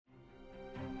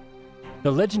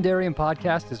The Legendarium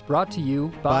podcast is brought to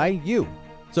you by you.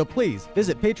 So please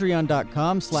visit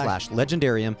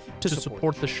patreon.com/legendarium to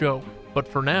support the show. But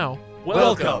for now,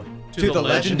 welcome to the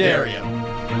Legendarium.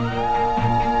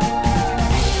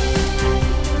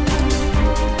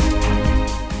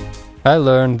 I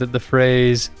learned that the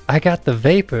phrase, "I got the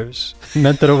vapors,"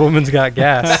 meant that a woman's got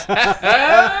gas.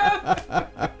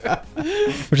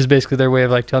 Which is basically their way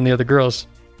of like telling the other girls,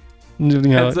 you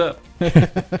know, heads up.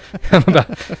 I'm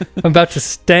about to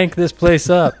stank this place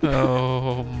up.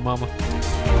 Oh, mama.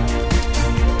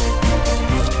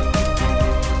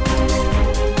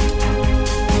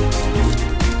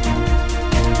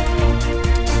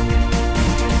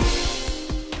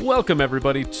 Welcome,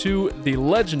 everybody, to the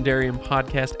Legendarium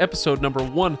podcast, episode number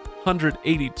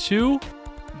 182.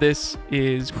 This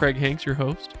is Craig Hanks, your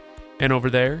host. And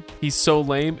over there, he's so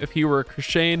lame, if he were a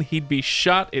Krishan, he'd be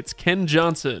shot. It's Ken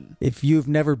Johnson. If you've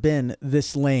never been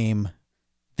this lame,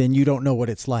 then you don't know what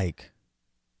it's like.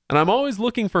 And I'm always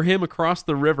looking for him across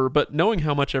the river, but knowing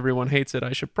how much everyone hates it,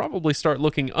 I should probably start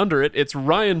looking under it. It's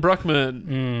Ryan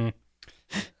Bruckman.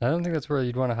 I don't think that's where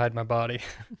you'd want to hide my body.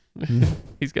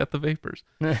 He's got the vapors.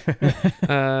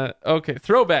 Okay,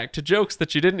 throwback to jokes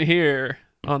that you didn't hear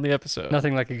on the episode.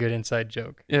 Nothing like a good inside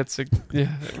joke. That's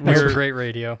We're great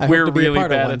radio. We're really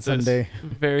bad at this. Someday.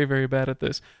 Very, very bad at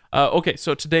this. Okay,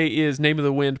 so today is Name of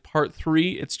the Wind Part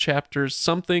 3. It's chapters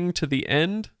something to the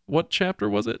end. What chapter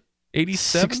was it?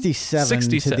 87? 67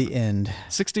 to the end.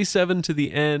 67 to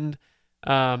the end.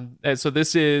 And so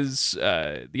this is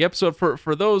the episode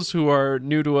for those who are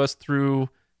new to us through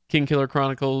Kingkiller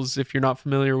Chronicles. If you're not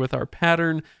familiar with our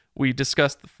pattern, we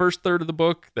discussed the first third of the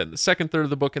book, then the second third of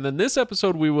the book, and then this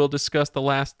episode we will discuss the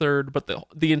last third, but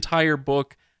the entire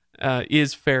book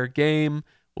is fair game.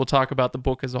 We'll talk about the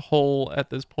book as a whole at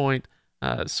this point.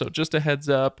 So just a heads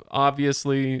up,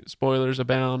 obviously spoilers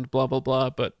abound, blah, blah, blah,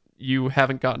 but you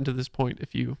haven't gotten to this point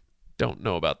if you don't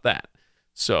know about that.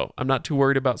 So I'm not too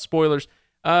worried about spoilers.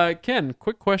 Ken,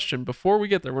 quick question before we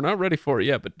get there. We're not ready for it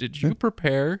yet, but did you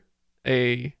prepare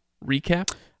a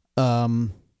recap?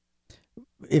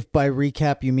 If by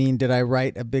recap you mean did I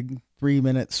write a big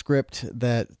 3-minute script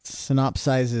that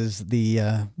synopsizes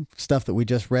the stuff that we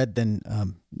just read, then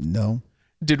no.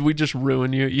 Did we just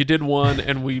ruin you? You did one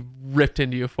and we ripped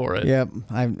into you for it. Yep,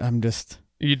 I'm just...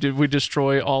 Did we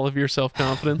destroy all of your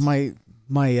self-confidence? My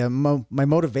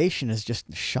motivation is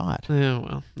just shot. Yeah,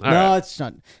 well. No, it's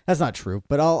not. That's not true.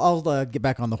 But I'll get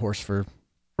back on the horse for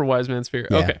Wise Man's Fear.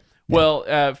 Yeah. Okay.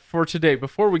 Well, for today,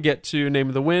 before we get to Name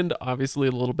of the Wind, obviously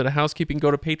a little bit of housekeeping.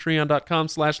 Go to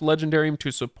patreon.com/legendarium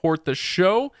to support the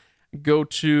show. Go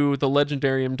to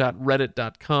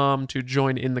thelegendarium.reddit.com to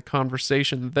join in the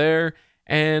conversation there.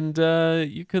 And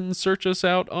you can search us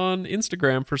out on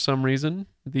Instagram for some reason.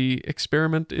 The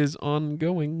experiment is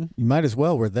ongoing. You might as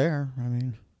well. We're there. I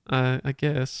mean, I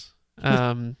guess.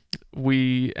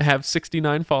 We have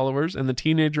 69 followers, and the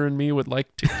teenager in me would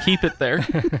like to keep it there.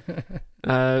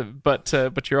 But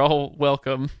you're all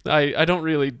welcome. I don't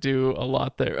really do a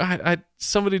lot there.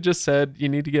 Somebody just said you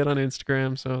need to get on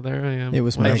Instagram, so there I am. It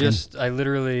was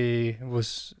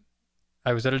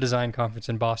I was at a design conference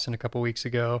in Boston a couple weeks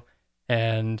ago,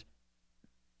 and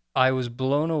I was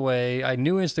blown away. I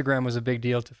knew Instagram was a big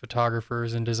deal to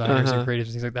photographers and designers and creatives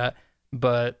and things like that,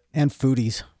 and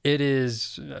foodies. It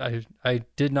is. I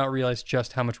did not realize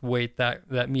just how much weight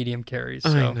that medium carries.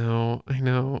 So. I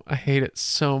know. I hate it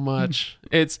so much.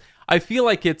 I feel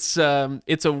like it's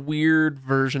a weird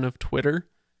version of Twitter,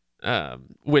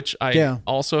 which I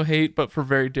also hate, but for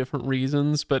very different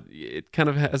reasons. But it kind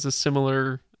of has a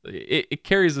similar. It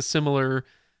carries a similar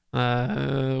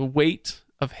weight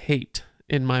of hate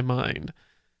in my mind.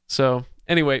 So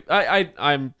anyway,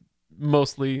 I'm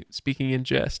mostly speaking in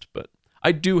jest, but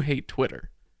I do hate Twitter.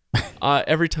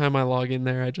 Every time I log in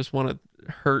there, I just want to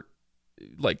hurt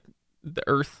like the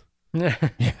earth. Yeah.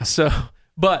 So,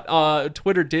 but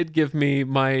Twitter did give me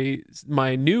my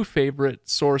new favorite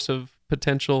source of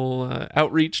potential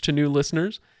outreach to new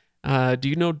listeners. Do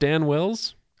you know Dan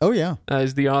Wells? Oh yeah,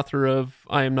 is the author of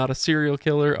I Am Not a Serial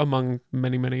Killer, among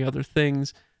many, many other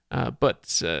things.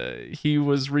 But he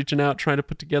was reaching out, trying to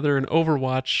put together an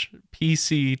Overwatch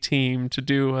PC team to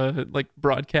do like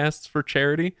broadcasts for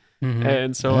charity. Mm-hmm.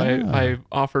 And so I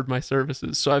offered my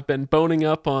services. So I've been boning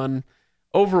up on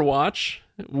Overwatch,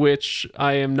 which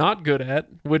I am not good at,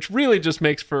 which really just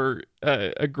makes for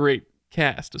a great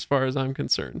cast as far as I'm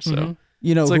concerned. So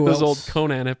You know It's like who those old else?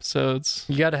 Conan episodes.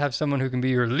 You got to have someone who can be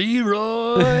your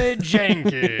Leroy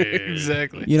Jenkins.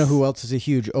 Exactly. You know who else is a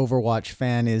huge Overwatch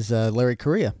fan is Larry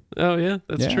Correa. Oh yeah,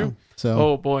 that's Yeah, true. So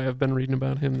Oh boy, I've been reading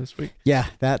about him this week. yeah,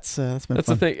 that's been That's fun.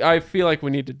 the thing. I feel like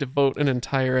we need to devote an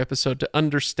entire episode to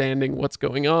understanding what's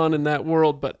going on in that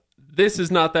world, but this is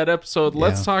not that episode.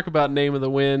 Let's Yeah. talk about Name of the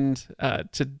Wind.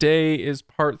 Today is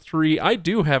part 3. I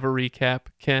do have a recap,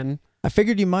 Ken. I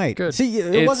figured you might. Good. See,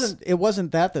 it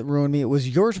wasn't that ruined me. It was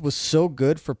yours was so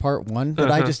good for part 1 that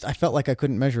I felt like I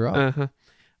couldn't measure up. Uh-huh.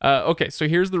 Okay, so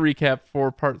here's the recap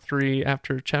for part 3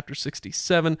 after chapter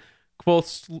 67.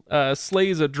 Kvothe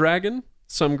slays a dragon.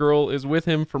 Some girl is with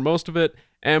him for most of it.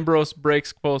 Ambrose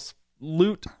breaks Kvothe's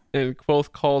lute, and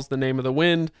Kvothe calls the Name of the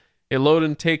Wind.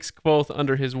 Elodin takes Kvothe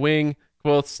under his wing.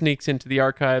 Kvothe sneaks into the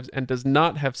archives and does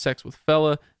not have sex with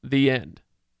Fella. The end.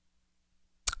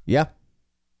 Yeah.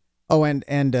 Oh, and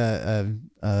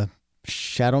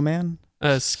Shadow Man,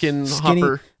 Skin Skinny-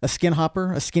 Hopper. a skin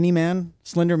hopper, a skinny man,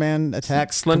 Slender Man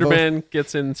attacks. Slender Kvothe, Man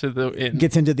gets into the end.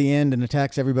 gets into the end and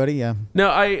attacks everybody. Yeah.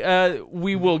 Now,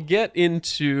 we will get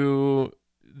into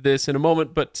this in a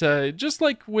moment, but just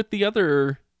like with the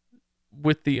other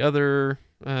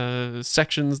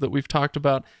sections that we've talked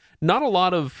about, not a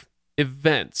lot of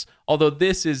events. Although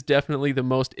this is definitely the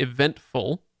most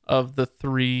eventful of the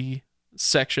 3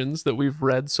 sections that we've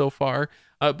read so far.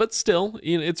 But still,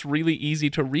 it's really easy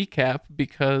to recap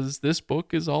because this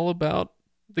book is all about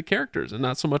the characters and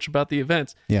not so much about the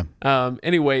events. Yeah.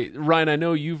 Anyway, Ryan, I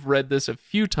know you've read this a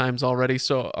few times already,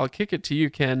 so I'll kick it to you,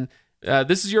 Ken.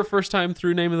 This is your first time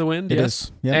through Name of the Wind, It yes?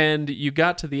 is, yeah. And you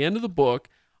got to the end of the book.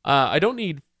 I don't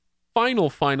need final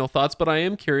thoughts, but I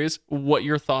am curious what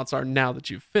your thoughts are now that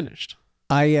you've finished.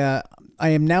 I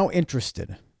am now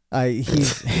interested.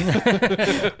 He's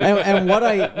and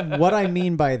what I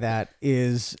mean by that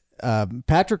is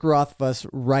Patrick Rothfuss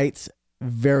writes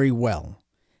very well.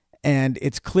 And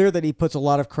it's clear that he puts a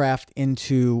lot of craft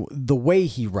into the way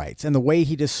he writes and the way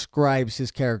he describes his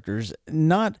characters.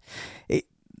 The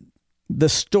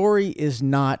story is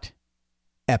not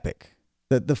epic.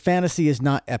 The fantasy is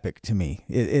not epic to me.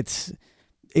 It's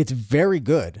very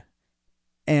good.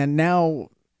 And now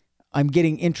I'm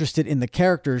getting interested in the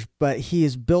characters, but he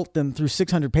has built them through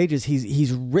 600 pages.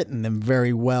 He's written them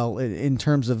very well in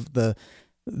terms of the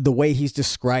way he's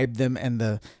described them and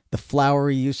the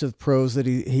flowery use of prose that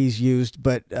he's used.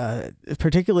 But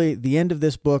particularly the end of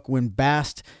this book, when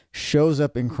Bast shows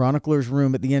up in Chronicler's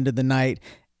room at the end of the night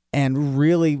and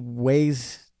really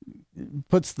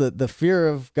puts the fear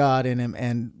of God in him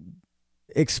and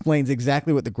explains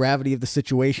exactly what the gravity of the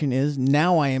situation is.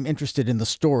 Now I am interested in the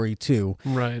story too.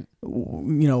 Right.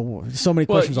 So many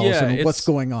questions all of a sudden. What's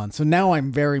going on? So now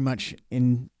I'm very much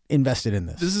invested in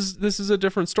this. This is a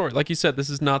different story. Like you said, this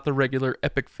is not the regular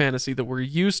epic fantasy that we're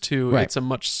used to. Right. It's a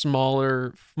much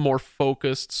smaller, more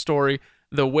focused story.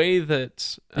 The way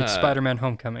that Like Spider-Man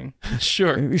Homecoming.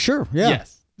 Sure. Sure. Yeah.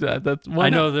 Yes. That's why I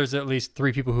not? know there's at least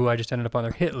 3 people who I just ended up on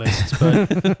their hit lists,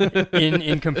 but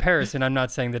in comparison, I'm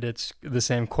not saying that it's the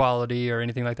same quality or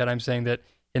anything like that. I'm saying that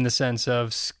in the sense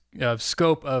of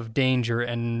scope of danger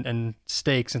and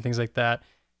stakes and things like that,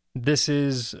 this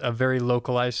is a very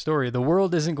localized story. The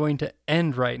world isn't going to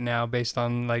end right now based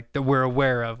on that we're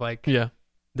aware of. Yeah.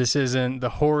 This isn't the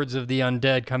hordes of the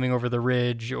undead coming over the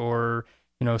ridge or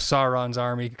Sauron's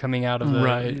army coming out of the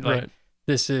right.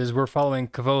 This is we're following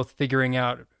Kvothe figuring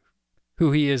out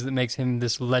who he is that makes him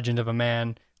this legend of a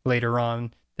man later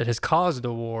on that has caused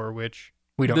a war, which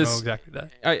we don't know exactly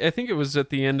that. I think it was at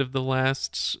the end of the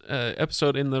last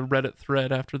episode in the Reddit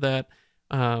thread after that.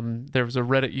 There was a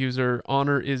Reddit user,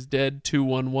 Honor is Dead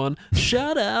 211.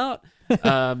 Shout out.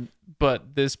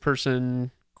 But this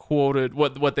person quoted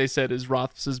what they said is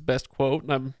Rothfuss's best quote,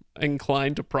 and I'm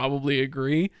inclined to probably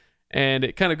agree. And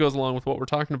it kind of goes along with what we're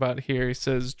talking about here. He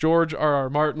says, George R.R.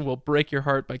 Martin will break your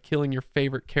heart by killing your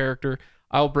favorite character.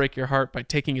 I'll break your heart by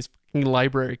taking his fucking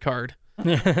library card.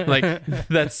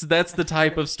 That's the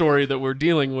type of story that we're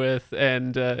dealing with,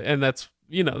 and that's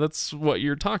that's what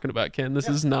you're talking about, Ken. This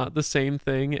is not the same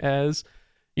thing as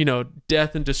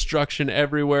death and destruction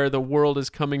everywhere. The world is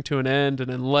coming to an end,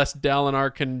 and unless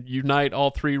Dalinar can unite all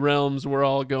 3 realms, we're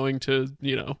all going to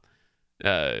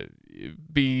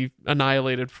be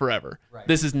annihilated forever. Right.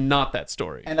 This is not that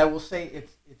story. And I will say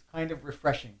it's kind of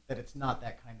refreshing that it's not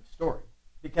that kind of story,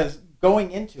 because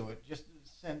going into it, just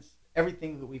since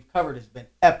everything that we've covered has been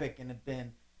epic and have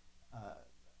been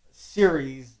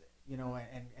series,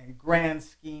 and grand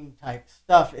scheme type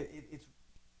stuff, it's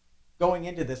going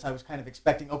into this, I was kind of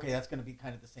expecting, okay, that's going to be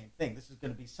kind of the same thing. This is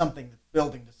going to be something that's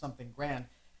building to something grand,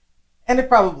 and it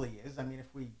probably is. I mean,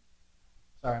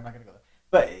 sorry, I'm not going to go there.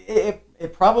 But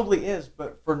it probably is.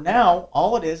 But for now,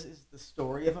 all it is the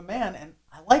story of a man, and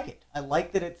I like it. I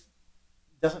like that it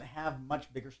doesn't have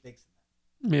much bigger stakes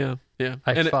than Yeah, yeah.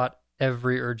 I fought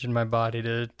every urge in my body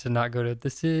to not go to.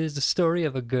 This is the story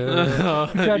of a girl.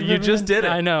 You just did it.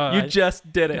 I know. You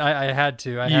just did it. I had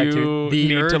to. I had to. The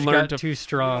need urge to learn got to too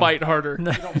strong. fight harder.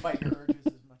 that. You don't fight your urges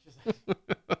as much as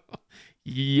I do.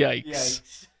 Yikes.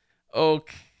 Yikes.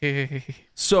 Okay.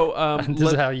 So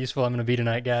This is how useful I'm going to be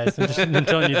tonight, guys. I'm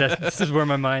telling you that this is where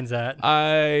my mind's at.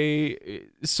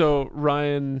 So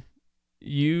Ryan,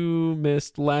 you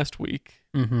missed last week,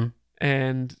 Mm-hmm.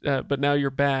 and but now you're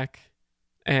back,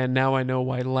 and now I know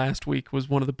why last week was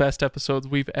one of the best episodes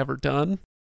we've ever done.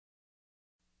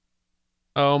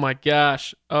 Oh my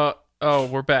gosh.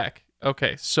 We're back.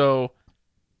 Okay, so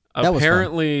That was fun.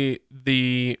 apparently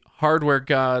the hardware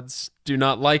gods do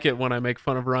not like it when I make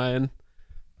fun of Ryan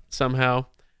somehow.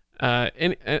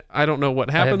 And I don't know what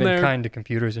I have happened been there. kind to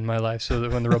computers in my life, so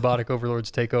that when the robotic overlords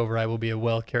take over, I will be a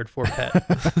well cared for pet.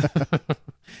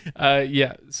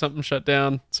 Yeah, something shut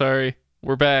down. Sorry,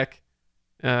 we're back.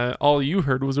 All you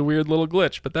heard was a weird little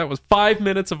glitch, but that was 5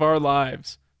 minutes of our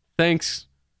lives. Thanks,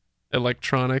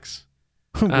 electronics.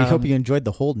 We hope you enjoyed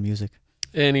the hold music.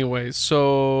 Anyway,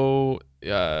 so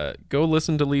go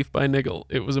listen to Leaf by Niggle.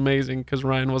 It was amazing because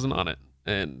Ryan wasn't on it.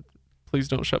 And please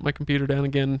don't shut my computer down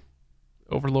again,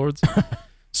 overlords.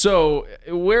 So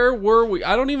where were we?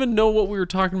 I don't even know what we were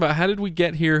talking about. How did we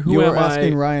get here? Who You am were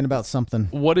asking I? Ryan about something.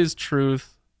 What is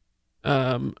truth?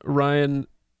 Ryan,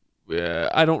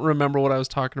 I don't remember what I was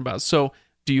talking about. So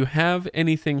do you have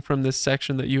anything from this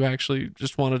section that you actually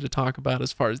just wanted to talk about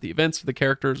as far as the events of the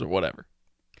characters or whatever?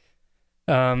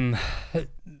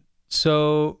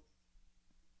 So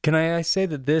can I say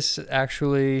that this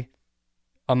actually,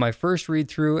 on my first read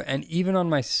through and even on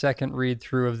my second read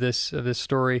through of this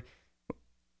story,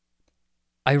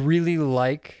 I really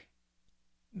like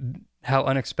how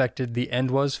unexpected the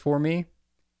end was for me,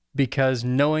 because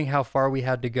knowing how far we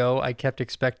had to go, I kept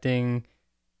expecting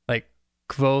like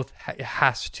Kvothe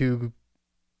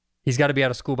he's got to be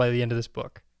out of school by the end of this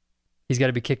book. He's got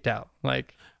to be kicked out.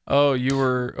 Like, Oh, you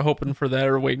were hoping for that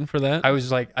or waiting for that? I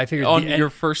was like, I figured On the end- your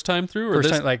first time through? Or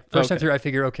First this? time through, I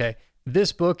figure, okay,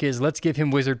 this book is let's give him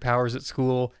wizard powers at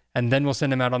school, and then we'll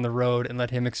send him out on the road and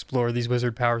let him explore these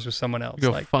wizard powers with someone else.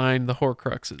 Go find the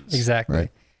Horcruxes. Exactly.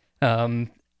 Right.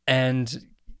 And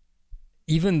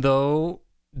even though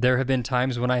there have been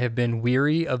times when I have been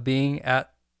weary of being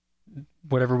at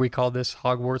whatever we call this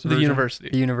Hogwarts The version, university.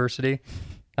 the university,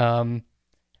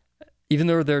 even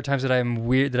though there are times that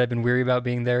I've been weary about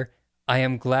being there, I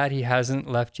am glad he hasn't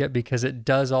left yet, because it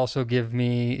does also give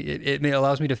me, it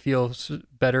allows me to feel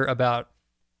better about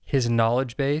his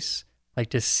knowledge base, like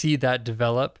to see that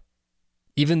develop,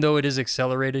 even though it is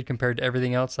accelerated compared to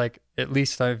everything else. Like at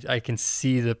least I can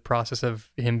see the process of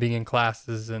him being in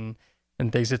classes and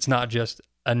things. It's not just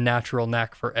a natural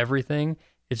knack for everything.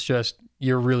 It's just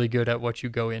you're really good at what you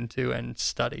go into and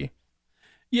study.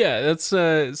 Yeah, that's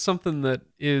something that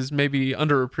is maybe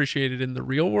underappreciated in the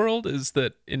real world, is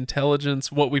that intelligence,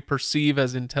 what we perceive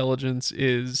as intelligence,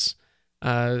 is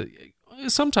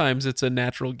sometimes it's a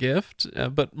natural gift,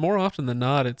 but more often than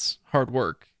not, it's hard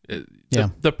work.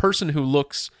 The person who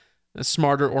looks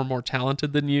smarter or more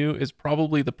talented than you is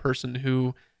probably the person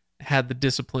who had the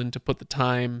discipline to put the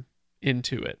time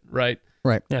into it, right?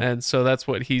 Right. Yeah. And so that's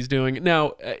what he's doing.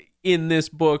 Now, in this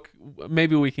book,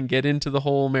 maybe we can get into the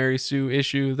whole Mary Sue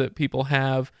issue that people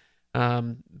have,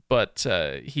 but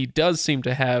he does seem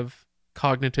to have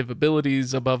cognitive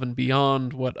abilities above and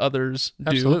beyond what others do.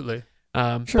 Absolutely.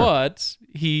 Sure. But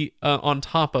he, on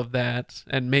top of that,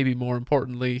 and maybe more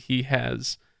importantly, he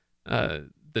has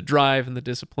the drive and the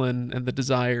discipline and the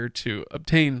desire to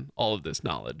obtain all of this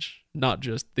knowledge, not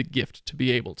just the gift to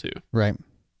be able to. Right.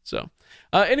 So,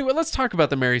 anyway, let's talk about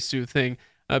the Mary Sue thing,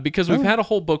 because we've had a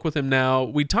whole book with him now.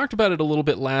 We talked about it a little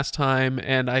bit last time,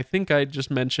 and I think I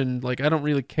just mentioned, like, I don't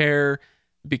really care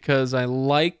because I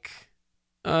like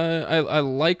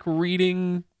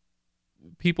reading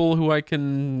people who I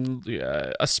can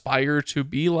aspire to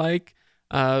be like.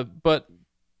 But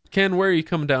Ken, where are you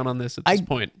coming down on this at this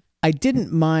point? I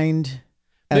didn't mind.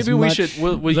 Maybe we much. should.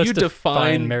 Will Let's you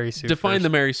define Mary Sue define first. the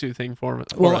Mary Sue thing for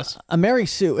Well, us? a Mary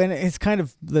Sue, and it's kind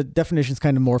of, the definition's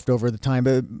kind of morphed over the time,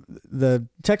 but the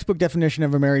textbook definition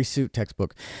of a Mary Sue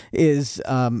textbook is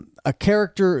a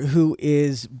character who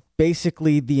is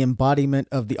basically the embodiment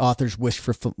of the author's wish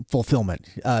for fulfillment.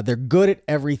 They're good at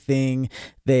everything.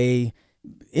 They,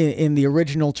 in the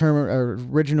original term, or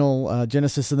original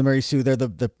genesis of the Mary Sue, they're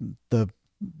the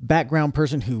background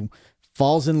person who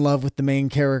falls in love with the main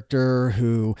character,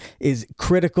 who is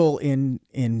critical in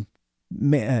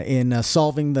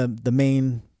solving the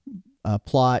main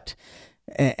plot,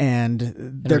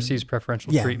 and receives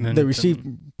preferential treatment. They receive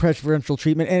preferential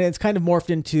treatment, and it's kind of morphed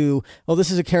into, well,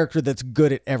 this is a character that's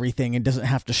good at everything and doesn't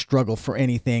have to struggle for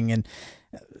anything, and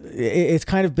it's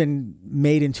kind of been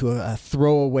made into a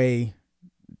throwaway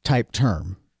type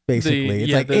term.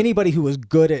 Basically, it's anybody who was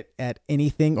good at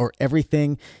anything or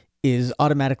everything is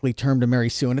automatically termed a Mary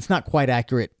Sue, and it's not quite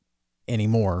accurate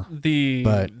anymore.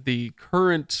 The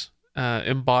current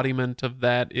embodiment of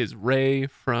that is Rey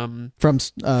from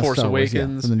Force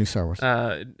Awakens, from the new Star Wars.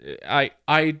 I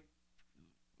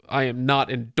am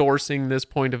not endorsing this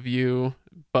point of view,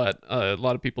 but a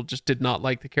lot of people just did not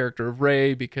like the character of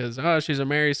Rey because she's a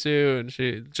Mary Sue, and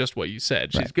she just what you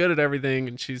said. She's good at everything,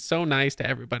 and she's so nice to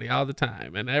everybody all the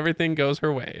time, and everything goes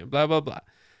her way, and blah blah blah.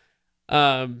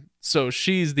 So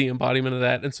she's the embodiment of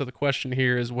that, and so the question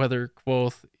here is whether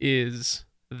Kvothe is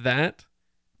that,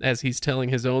 as he's telling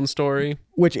his own story.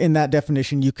 Which, in that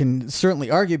definition, you can certainly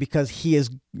argue because he is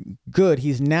good.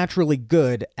 He's naturally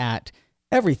good at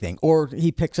everything, or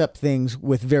he picks up things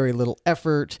with very little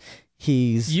effort.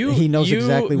 He knows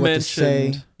exactly what to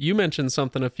say. You mentioned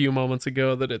something a few moments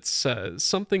ago that it's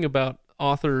something about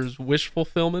author's wish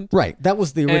fulfillment. Right. That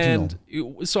was the original.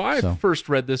 And so I first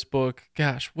read this book,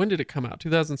 gosh, when did it come out?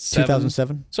 2007?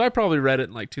 2007. So I probably read it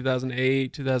in like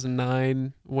 2008,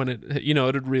 2009, when it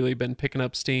had really been picking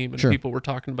up steam, and people were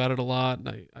talking about it a lot,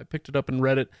 and I picked it up and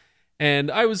read it.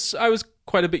 And I was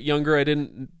quite a bit younger. I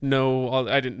didn't know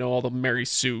all the Mary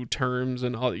Sue terms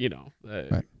and all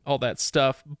all that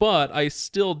stuff. But I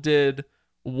still did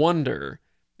wonder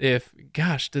if,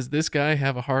 gosh, does this guy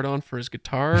have a hard-on for his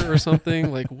guitar or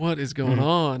something? Like, what is going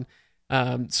on?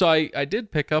 So I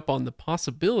did pick up on the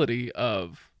possibility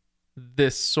of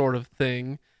this sort of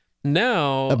thing.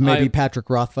 Now, maybe Patrick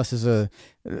Rothfuss is a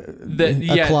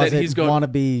closet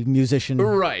wannabe musician,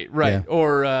 right? Yeah.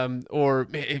 Or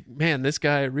man, this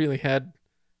guy really had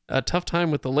a tough time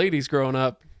with the ladies growing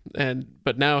up,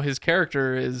 but now his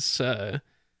character is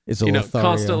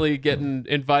constantly getting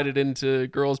invited into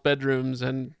girls' bedrooms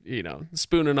and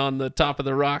spooning on the top of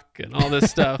the rock and all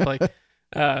this stuff, like.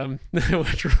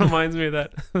 Which reminds me of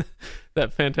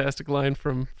that fantastic line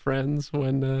from Friends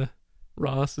when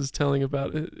Ross is telling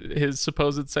about his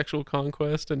supposed sexual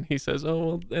conquest, and he says, "Oh,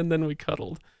 well, and then we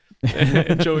cuddled."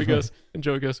 And Joey goes,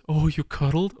 "Oh, you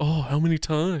cuddled? Oh, how many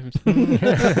times?"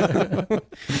 Anyway,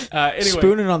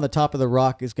 "Spooning on the Top of the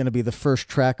Rock" is going to be the first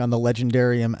track on the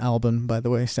Legendarium album, by the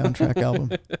way, soundtrack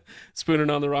album. "Spooning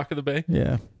on the Rock of the Bay."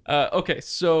 Yeah. Okay,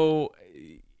 so.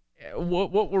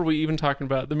 What were we even talking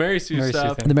about? The Mary Sue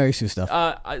stuff. The Mary Sue stuff.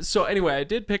 So anyway, I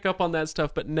did pick up on that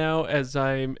stuff, but now as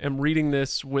I am reading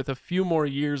this with a few more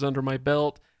years under my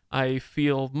belt, I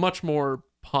feel much more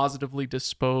positively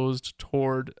disposed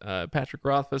toward Patrick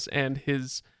Rothfuss and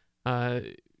his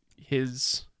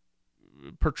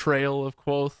portrayal of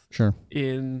Kvothe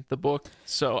in the book.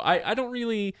 So I don't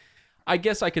really... I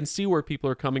guess I can see where people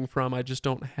are coming from. I just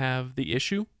don't have the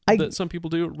issue that some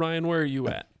people do. Ryan, where are you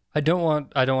at? I don't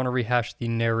want to rehash the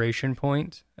narration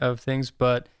point of things,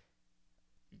 but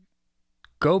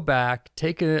go back,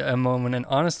 take a moment, and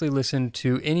honestly listen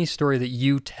to any story that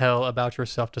you tell about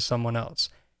yourself to someone else.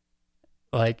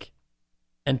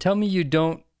 And tell me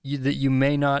that you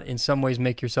may not in some ways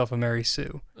make yourself a Mary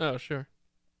Sue. Oh, sure.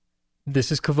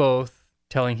 This is Kvothe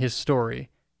telling his story.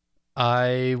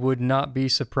 I would not be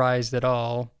surprised at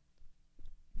all.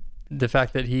 The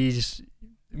fact that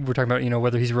we're talking about,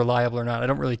 whether he's reliable or not. I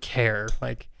don't really care.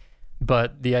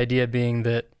 But the idea being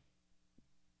that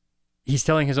he's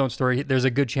telling his own story. There's a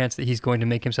good chance that he's going to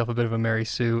make himself a bit of a Mary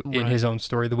Sue in his own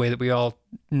story, the way that we all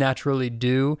naturally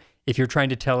do if you're trying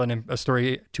to tell a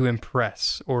story to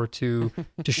impress or to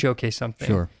showcase something.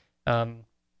 Sure.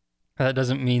 That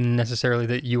doesn't mean necessarily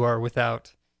that you are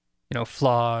without,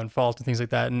 flaw and fault and things like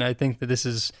that. And I think that this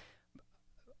is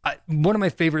one of my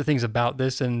favorite things about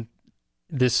this and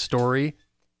this story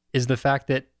is the fact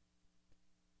that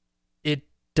it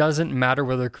doesn't matter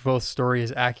whether Kvothe's story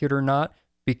is accurate or not,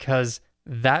 because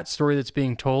that story that's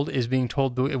being told is being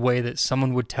told the way that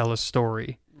someone would tell a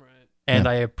story. Right. And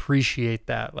I appreciate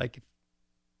that.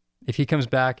 If he comes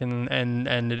back and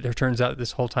it turns out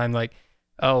this whole time,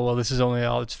 oh, well, this is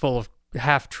it's full of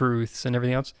half-truths and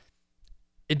everything else,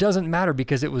 it doesn't matter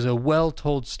because it was a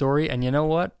well-told story, and you know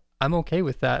what? I'm okay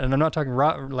with that. And I'm not talking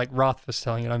like Rothfuss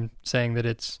telling it. I'm saying that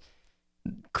it's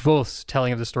Kvothe's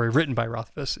telling of the story written by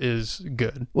Rothfuss is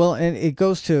good. Well, and it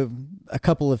goes to a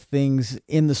couple of things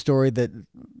in the story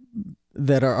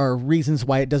that are reasons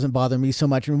why it doesn't bother me so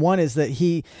much. And one is that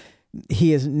he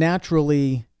is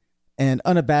naturally and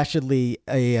unabashedly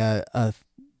a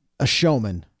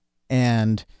showman,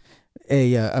 and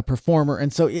a performer,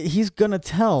 and so he's gonna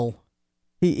tell.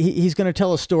 He's going to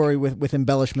tell a story with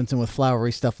embellishments and with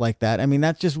flowery stuff like that. I mean,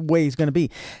 that's just the way he's going to be.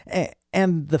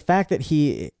 And the fact that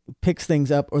he picks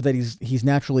things up, or that he's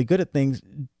naturally good at things,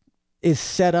 is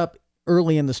set up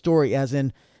early in the story as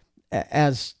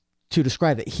to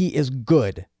describe that he is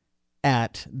good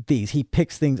at these. He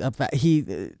picks things up.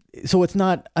 So it's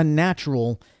not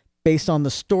unnatural based on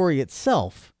the story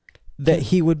itself that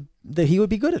he would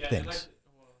be good at things.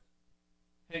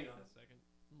 Hang on a second.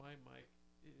 My mic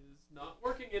is not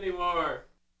working anymore.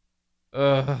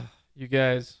 You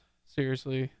guys,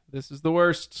 seriously, this is the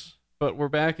worst. But we're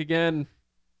back again.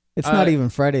 It's not even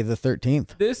Friday the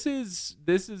 13th. This is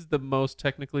the most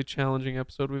technically challenging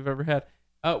episode we've ever had.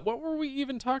 What were we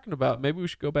even talking about? Maybe we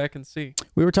should go back and see.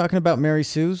 We were talking about Mary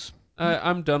Sue's.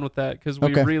 I'm done with that because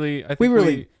Okay.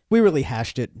 we really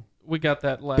hashed it. We got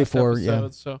that last Before, episode, yeah.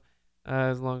 So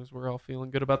as long as we're all feeling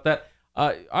good about that.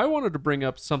 I wanted to bring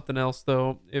up something else,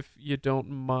 though, if you don't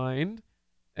mind,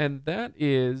 and that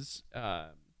is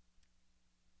a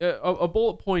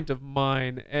bullet point of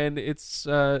mine, and it's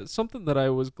something that I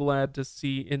was glad to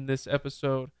see in this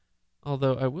episode,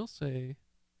 although I will say,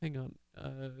 hang on,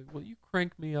 will you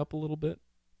crank me up a little bit,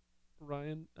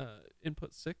 Ryan?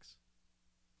 Input 6?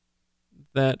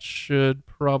 That should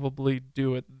probably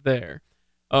do it there.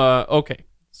 Okay,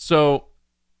 so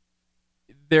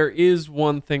there is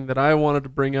one thing that I wanted to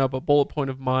bring up, a bullet point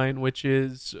of mine, which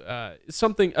is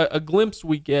something, a glimpse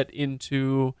we get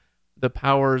into the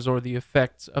powers or the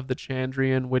effects of the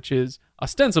Chandrian, which is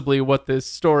ostensibly what this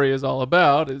story is all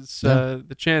about, is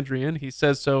the Chandrian. He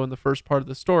says so in the first part of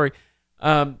the story.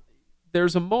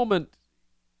 There's a moment,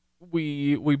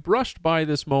 we brushed by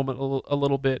this moment a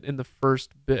little bit in the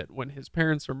first bit, when his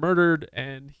parents are murdered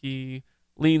and he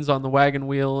leans on the wagon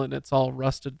wheel and it's all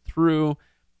rusted through.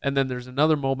 And then there's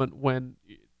another moment when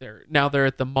they're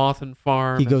at the Mothin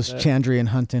farm. He goes Chandrian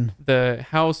hunting. The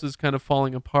house is kind of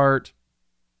falling apart.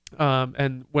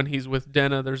 And when he's with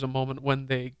Denna, there's a moment when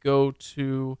they go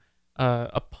to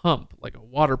a pump, like a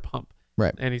water pump.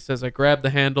 Right. And he says, I grabbed the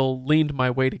handle, leaned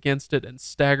my weight against it, and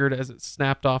staggered as it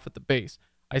snapped off at the base.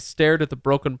 I stared at the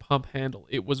broken pump handle.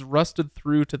 It was rusted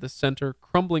through to the center,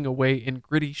 crumbling away in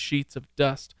gritty sheets of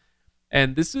dust.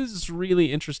 And this is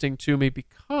really interesting to me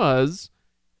because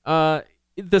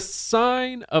the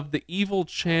sign of the evil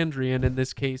Chandrian in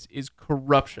this case is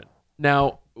corruption.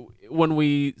 Now, when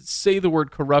we say the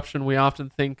word corruption, we often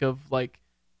think of like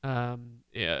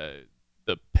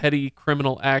the petty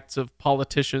criminal acts of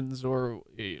politicians or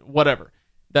whatever,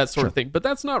 that sort of thing. But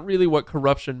that's not really what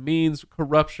corruption means.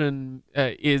 Corruption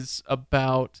is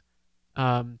about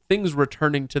things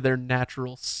returning to their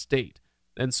natural state.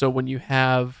 And so when you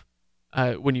have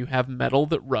metal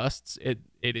that rusts, it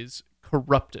is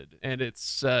corrupted, and it's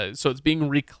so it's being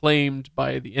reclaimed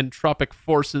by the entropic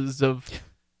forces of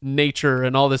nature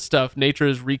and all this stuff. Nature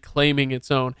is reclaiming its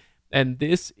own, and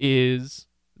this is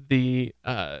the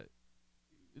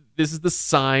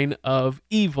sign of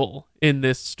evil in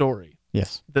this story.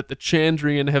 Yes, that the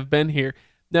Chandrian have been here.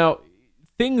 Now,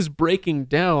 things breaking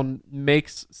down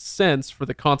makes sense for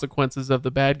the consequences of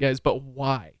the bad guys, but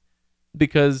why?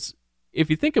 Because if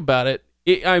you think about it,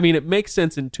 it makes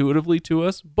sense intuitively to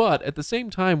us, but at the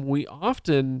same time, we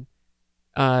often,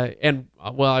 I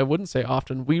wouldn't say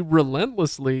often, we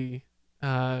relentlessly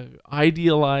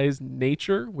idealize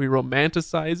nature. We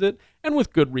romanticize it, and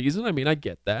with good reason. I mean, I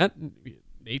get that.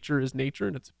 Nature is nature,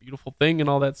 and it's a beautiful thing and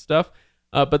all that stuff.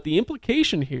 But the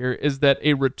implication here is that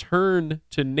a return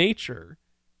to nature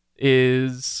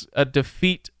is a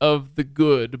defeat of the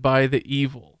good by the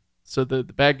evil. So the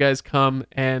bad guys come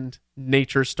and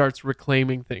nature starts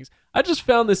reclaiming things. I just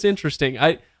found this interesting.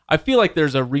 I feel like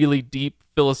there's a really deep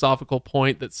philosophical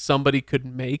point that somebody could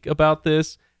make about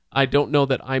this. I don't know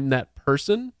that I'm that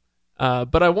person,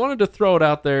 but I wanted to throw it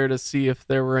out there to see if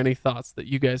there were any thoughts that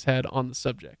you guys had on the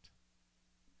subject.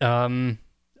 I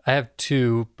have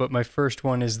two, but my first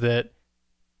one is that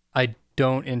I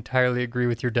don't entirely agree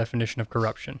with your definition of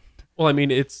corruption. Well, I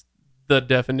mean, it's the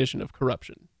definition of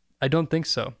corruption. I don't think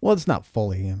so. Well, it's not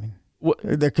fully. I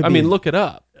mean, look it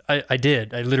up. I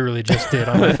did. I literally just did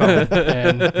on my phone.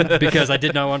 And because I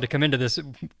did not want to come into this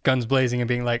guns blazing and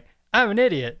being like, I'm an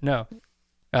idiot. No.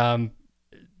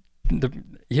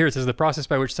 Here it says the process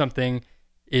by which something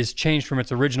is changed from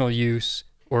its original use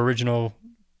or original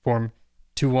form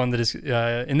to one that is,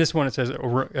 in this one it says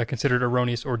considered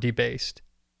erroneous or debased.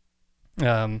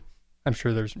 I'm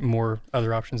sure there's more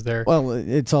other options there. Well,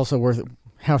 it's also worth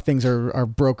how things are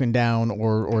broken down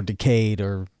or decayed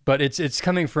or. But it's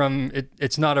coming from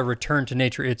it's not a return to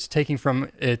nature. It's taking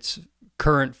from its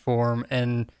current form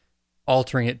and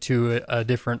altering it to a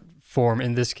different form.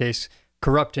 In this case,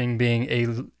 corrupting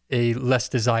being a less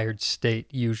desired state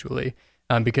usually.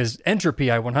 Because entropy,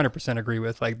 I 100% agree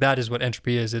with. Like, that is what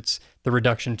entropy is. It's the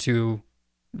reduction to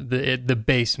the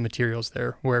base materials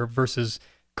there, where versus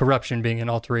corruption being an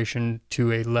alteration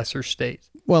to a lesser state.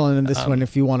 Well, and in this one,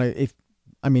 if you want to, if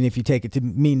you take it to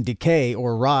mean decay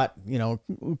or rot,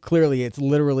 clearly it's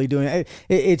literally doing it.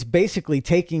 It's basically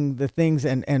taking the things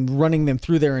and running them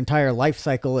through their entire life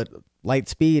cycle at light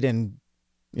speed and,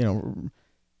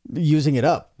 using it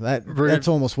up. That's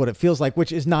almost what it feels like,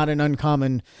 which is not an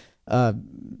uncommon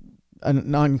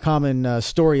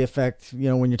story effect,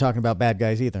 when you're talking about bad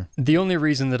guys either. The only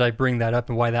reason that I bring that up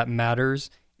and why that matters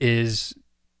is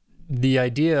the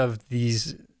idea of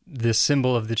this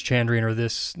symbol of the Chandrian, or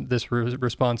this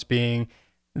response being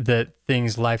that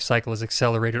things' life cycle is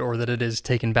accelerated, or that it is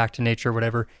taken back to nature or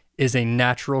whatever, is a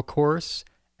natural course.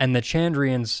 And the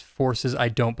Chandrian's forces, I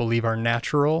don't believe, are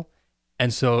natural.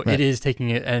 And so It is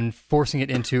taking it and forcing it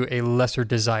into a lesser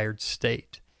desired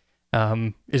state.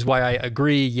 Is why I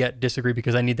agree yet disagree,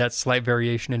 because I need that slight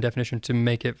variation in definition to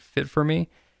make it fit for me.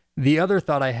 The other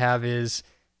thought I have is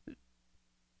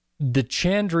the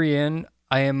Chandrian.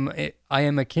 I am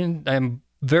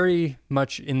very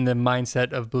much in the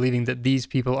mindset of believing that these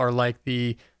people are like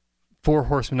the four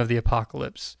horsemen of the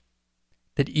apocalypse,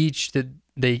 that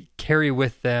they carry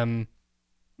with them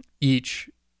each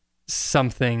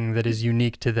something that is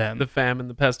unique to them. The famine,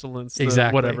 the pestilence,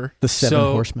 exactly. Whatever. The seven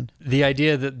horsemen. The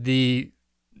idea that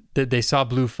that they saw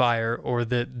blue fire, or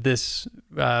that this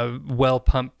well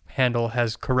pump handle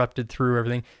has corrupted through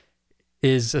everything,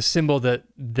 is a symbol that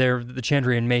the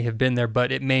Chandrian may have been there,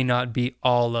 but it may not be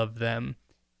all of them.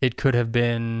 It could have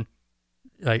been,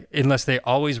 like, unless they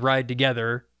always ride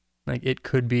together, like, it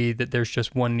could be that there's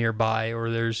just one nearby, or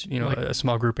there's, like a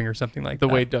small grouping or something like that.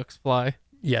 The way ducks fly.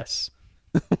 Yes.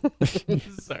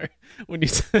 Sorry. When you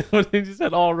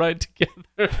said all ride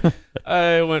together,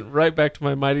 I went right back to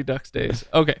my Mighty Ducks days.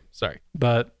 Okay, sorry.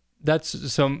 But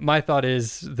so my thought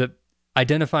is that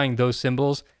identifying those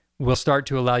symbols will start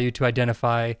to allow you to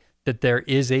identify that there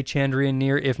is a Chandrian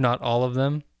near, if not all of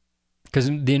them. Because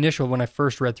the initial, when I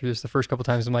first read through this the first couple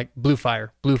times, I'm like, blue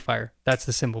fire, that's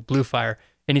the symbol, blue fire.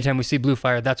 Anytime we see blue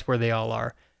fire, that's where they all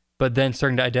are. But then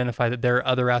starting to identify that there are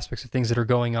other aspects of things that are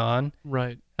going on.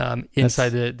 Right. Inside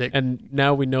the And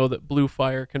now we know that blue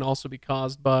fire can also be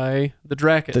caused by the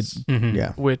Dracus.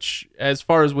 Yeah. Which, as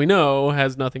far as we know,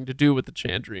 has nothing to do with the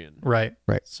Chandrian. Right.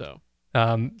 So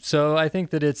I think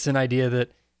that it's an idea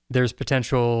that there are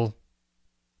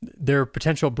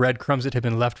potential breadcrumbs that have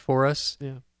been left for us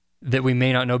that we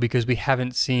may not know, because we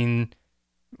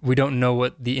don't know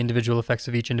what the individual effects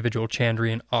of each individual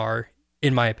Chandrian are,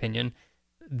 in my opinion.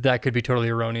 That could be totally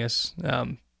erroneous,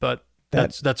 but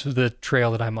that's the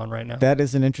trail that I'm on right now. That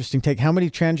is an interesting take. How many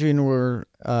Chandrian were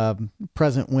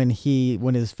present when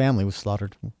his family was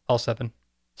slaughtered? All 7.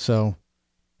 So,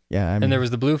 yeah. And there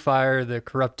was the blue fire, the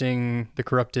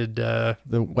corrupted the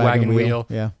wagon wheel.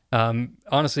 Yeah.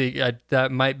 Honestly,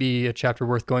 that might be a chapter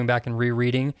worth going back and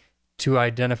rereading to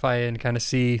identify and kind of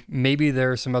see maybe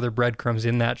there are some other breadcrumbs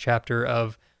in that chapter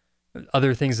of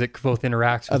other things that Kvothe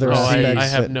interacts with. I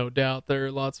have no doubt there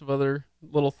are lots of other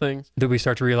little things that we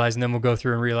start to realize, and then we'll go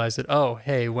through and realize that, oh,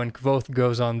 hey, when Kvothe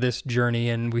goes on this journey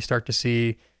and we start to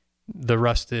see the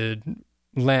rusted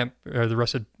lamp or the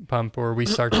rusted pump, or we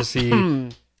start to see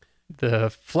the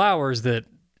flowers that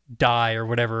die or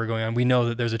whatever are going on, we know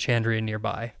that there's a Chandrian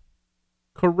nearby.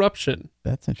 Corruption.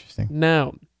 That's interesting.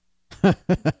 Noun.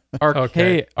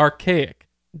 Archaic.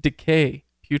 Decay.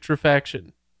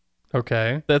 Putrefaction.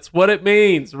 Okay. That's what it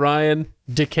means, Ryan.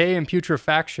 Decay and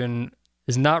putrefaction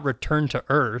is not return to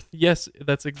Earth. Yes,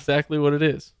 that's exactly what it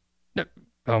is.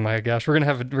 Oh my gosh, we're gonna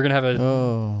have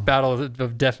a battle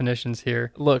of definitions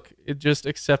here. Look, just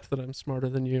accept that I'm smarter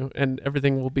than you, and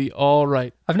everything will be all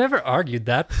right. I've never argued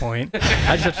that point.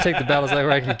 I just have to take the battles where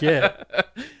I can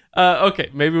get. Okay,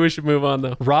 maybe we should move on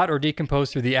though. Rot or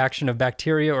decompose through the action of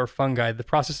bacteria or fungi, the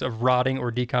process of rotting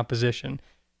or decomposition.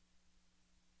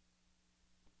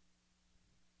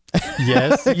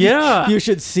 Yes. Yeah. You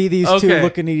should see these two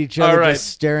looking at each other, just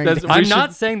staring. I'm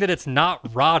not saying that it's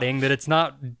not rotting, that it's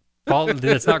not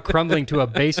crumbling to a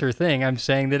baser thing. I'm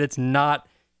saying that it's not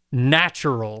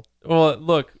natural. Well,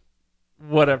 look,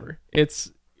 whatever.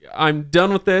 I'm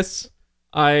done with this.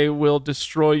 I will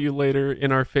destroy you later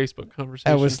in our Facebook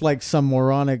conversation. That was like some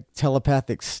moronic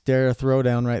telepathic stare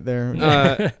throwdown right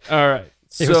there. All right.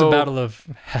 It was a battle of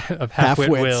half-wit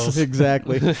wills.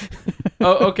 Exactly.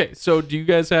 Okay. So do you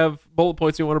guys have bullet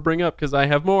points you want to bring up? Because I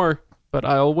have more, but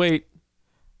I'll wait.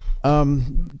 Let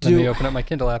me open up my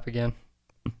Kindle app again.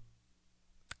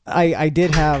 I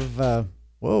did have...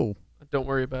 whoa. Don't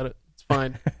worry about it.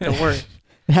 fine. Don't worry.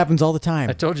 It happens all the time.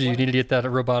 I told you need to get that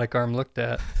robotic arm looked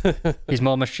at. He's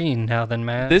more machine now than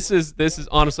man. This is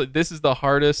honestly, this is the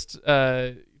hardest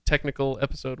technical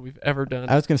episode we've ever done.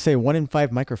 I was going to say 1 in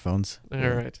 5 microphones. All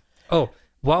right. Oh,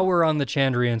 while we're on the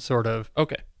Chandrian, sort of,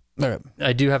 Okay. All right.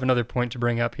 I do have another point to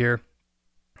bring up here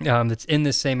that's in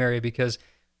this same area because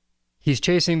he's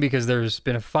chasing because there's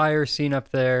been a fire scene up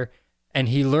there, and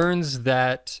he learns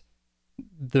that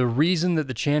the reason that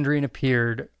the Chandrian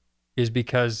appeared is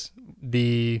because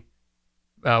the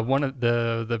one of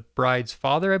the bride's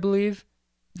father, I believe,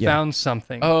 found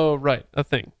something. Oh, right. A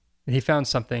thing. He found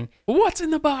something, What's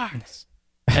in the box?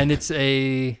 and it's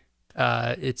a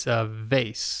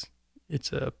vase.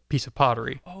 It's a piece of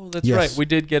pottery. Oh, that's Yes. right. We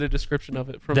did get a description of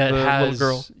it from that the has little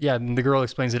girl. Yeah, and the girl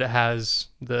explains that it has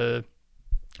the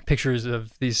pictures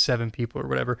of these 7 people or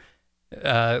whatever,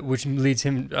 which leads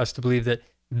us to believe that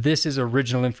this is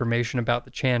original information about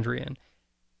the Chandrian.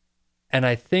 And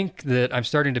I think that I'm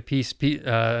starting to piece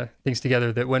things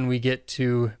together, that when we get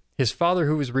to his father,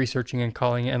 who was researching and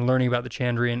calling and learning about the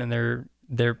Chandrian and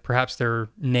their perhaps their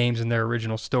names and their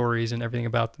original stories and everything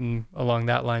about them along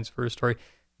that lines for his story,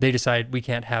 they decide we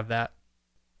can't have that.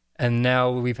 And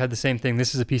now we've had the same thing.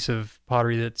 This is a piece of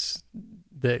pottery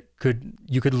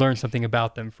you could learn something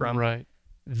about them from. Right.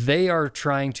 They are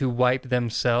trying to wipe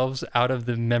themselves out of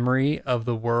the memory of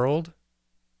the world.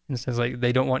 In the sense, like,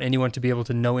 they don't want anyone to be able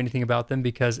to know anything about them,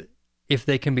 because if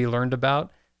they can be learned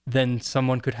about, then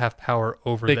someone could have power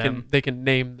over them. They can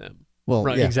name them. Well,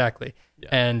 Right. yeah. Exactly. Yeah.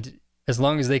 And as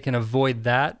long as they can avoid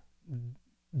that,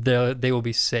 they will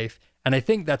be safe. And I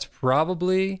think that's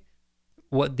probably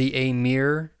what the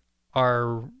Amir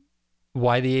are,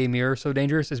 why the Amir are so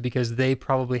dangerous, is because they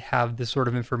probably have this sort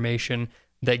of information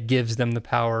that gives them the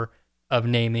power of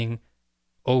naming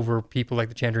over people like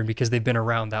the Chandrian, because they've been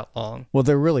around that long. Well,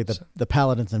 they're really the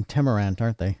paladins of Temerant,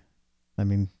 aren't they? I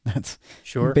mean, that's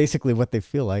Sure. basically what they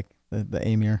feel like, the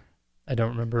Amir. I don't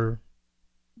remember.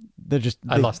 They're just,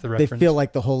 I lost the They reference. feel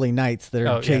like the holy knights that are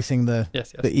Oh, yeah. chasing the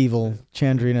Yes, yes. evil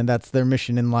Chandrian, and that's their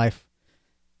mission in life.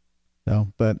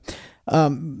 So, but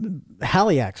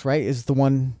Haliax, right, is the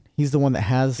one. He's the one that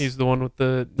has He's the one with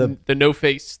the no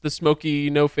face, the smoky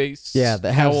no face. Yeah,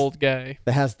 that has- old guy.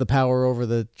 the power over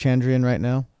the Chandrian right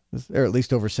now, or at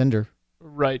least over Cinder.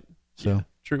 Right. So Yeah,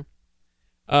 true.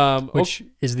 Which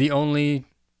is the only,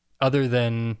 other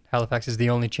than Halifax, is the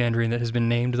only Chandrian that has been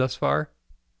named thus far.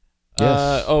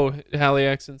 Yes.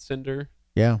 Haliax and Cinder.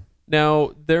 yeah,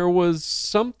 Now there was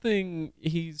something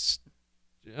he's.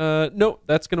 No,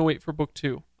 that's gonna wait for book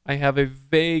 2. I have a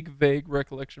vague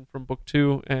recollection from book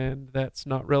 2, and that's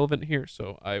not relevant here,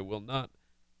 so I will not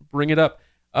bring it up.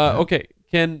 Okay,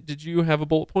 Ken, did you have a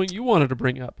bullet point you wanted to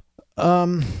bring up?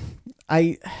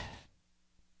 I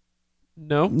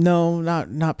No. no,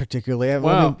 not particularly.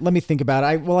 Wow. Let me think about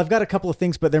it. I've got a couple of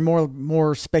things, but they're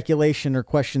more speculation or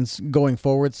questions going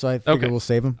forward, so I figure Okay. we'll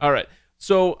save them. All right.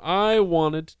 So I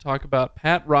wanted to talk about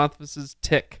Pat Rothfuss's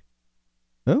Tick.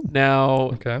 Oh, Now,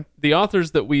 Okay. the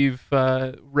authors that we've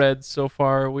read so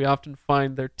far, we often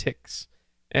find their ticks.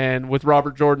 And with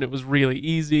Robert Jordan, it was really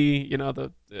easy. You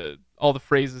know, all the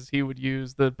phrases he would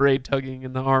use, the braid tugging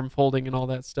and the arm folding and all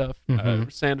that stuff.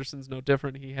 Mhm. Sanderson's no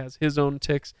different. He has his own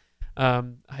ticks.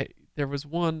 There was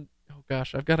one, oh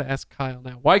gosh, I've got to ask Kyle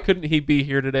now. Why couldn't he be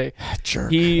here today?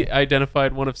 jerk. He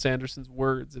identified one of Sanderson's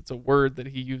words. It's a word that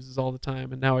he uses all the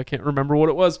time, and now I can't remember what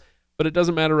it was, but it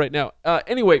doesn't matter right now.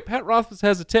 Anyway, Pat Rothfuss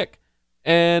has a tick,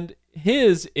 and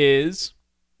his is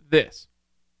this.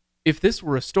 If this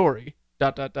were a story, ...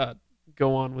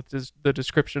 go on with the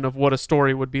description of what a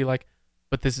story would be like,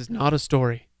 but this is not a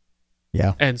story.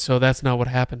 Yeah. And so that's not what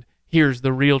happened. Here's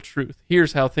the real truth.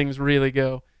 Here's how things really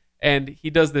go. And he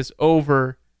does this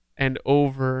over and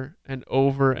over and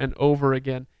over and over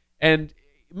again. And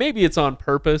maybe it's on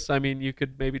purpose. I mean, you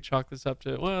could maybe chalk this up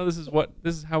to, well, this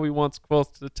is how he wants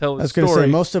Quel'th to tell I his was going to story.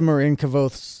 say most of them are in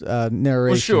Kavoth's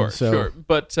narration. Well, so. sure.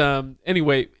 But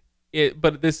anyway,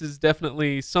 but this is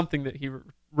definitely something that he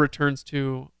returns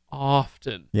to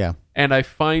often. Yeah. And I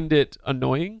find it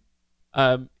annoying,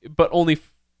 but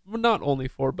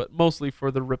but mostly for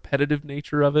the repetitive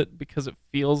nature of it, because it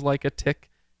feels like a tick.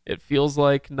 It feels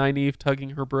like Nynaeve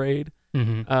tugging her braid.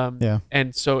 Mm-hmm. Yeah.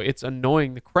 And so it's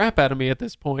annoying the crap out of me at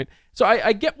this point. So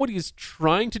I get what he's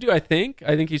trying to do, I think.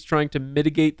 I think he's trying to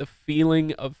mitigate the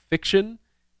feeling of fiction.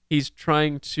 He's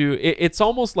trying to... It's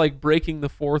almost like breaking the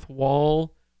fourth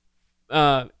wall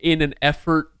in an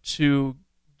effort to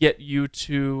get you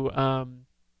to...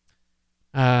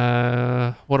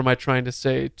 what am I trying to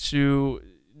say? To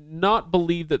not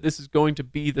believe that this is going to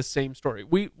be the same story.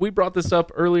 We brought this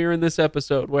up earlier in this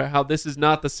episode, where how this is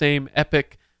not the same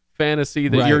epic fantasy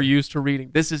that Right. you're used to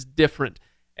reading. This is different.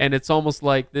 And it's almost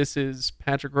like this is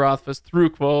Patrick Rothfuss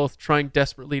through Kvothe trying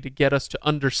desperately to get us to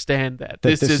understand that.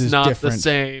 This is not different. the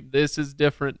same. This is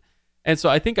different. And so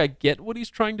I think I get what he's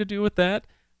trying to do with that,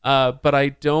 but I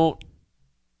don't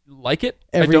like it.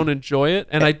 I don't enjoy it,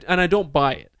 and I don't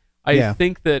buy it. I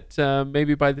think that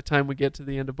maybe by the time we get to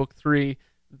the end of book 3,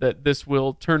 that this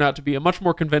will turn out to be a much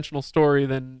more conventional story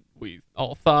than we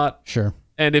all thought. Sure.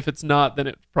 And if it's not, then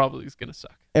it probably is going to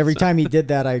suck. Every time he did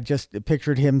that, I just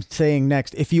pictured him saying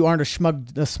next, "If you aren't a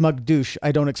smug douche,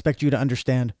 I don't expect you to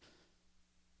understand."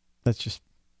 That's just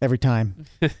every time.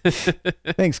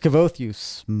 Thanks, Kvothe, you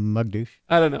smug douche.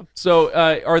 I don't know. So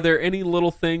are there any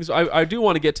little things? I do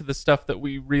want to get to the stuff that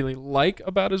we really like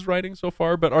about his writing so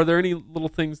far, but are there any little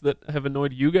things that have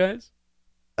annoyed you guys?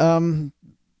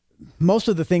 Most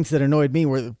of the things that annoyed me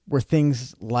were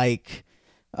things like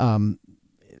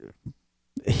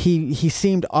he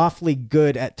seemed awfully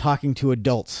good at talking to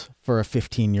adults for a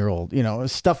 15-year-old,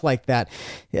 stuff like that.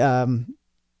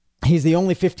 He's the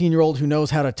only 15-year-old who knows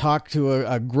how to talk to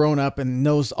a grown-up and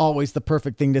knows always the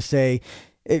perfect thing to say.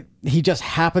 He just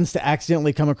happens to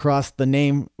accidentally come across the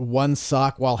name One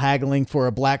Sock while haggling for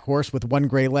a black horse with one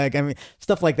gray leg. I mean,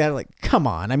 stuff like that. Like, come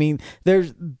on. I mean,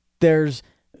 there's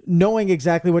knowing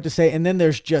exactly what to say, and then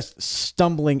there's just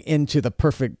stumbling into the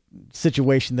perfect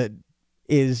situation that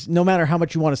is, no matter how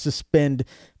much you want to suspend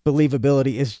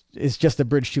believability, is just a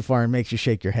bridge too far and makes you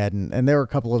shake your head. And there were a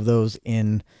couple of those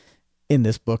in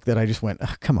this book that I just went,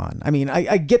 oh, come on. I mean,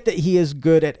 I get that he is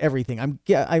good at everything.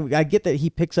 I get that he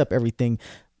picks up everything,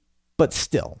 but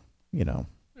still, All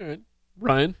right.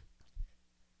 Ryan?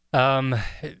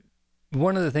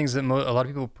 One of the things that a lot of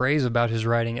people praise about his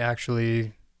writing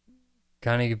actually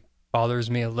kind of bothers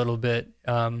me a little bit.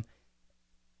 And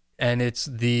it's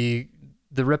the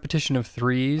repetition of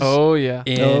threes. Oh, yeah.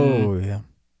 In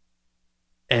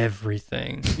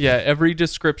everything. Yeah, every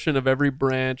description of every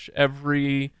branch,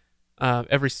 every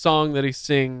song that he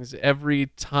sings, every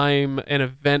time an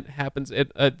event happens,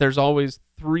 there's always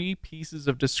 3 pieces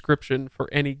of description for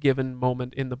any given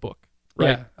moment in the book.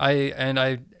 Right?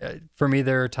 Yeah, for me,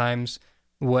 there are times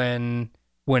when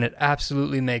it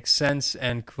absolutely makes sense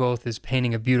and Kvothe is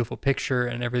painting a beautiful picture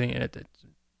and everything, and it's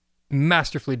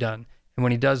masterfully done. And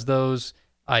when he does those,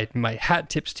 my hat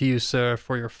tips to you, sir,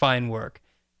 for your fine work.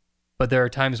 But there are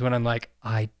times when I'm like,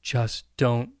 I just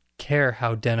don't care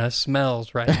how Denna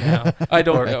smells right now. I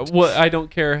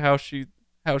don't care how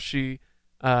she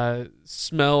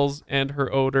smells and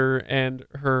her odor and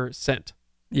her scent.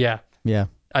 Yeah. Yeah.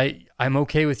 I'm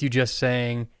okay with you just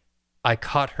saying I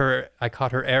caught her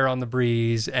air on the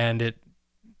breeze, and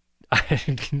I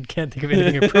can't think of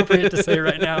anything appropriate to say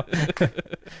right now.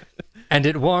 And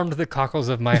it warmed the cockles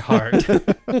of my heart.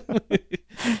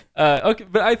 Okay,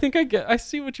 but I think I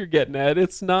see what you're getting at.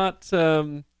 It's not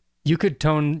you could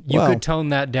tone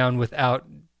that down without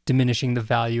diminishing the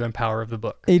value and power of the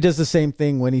book. He does the same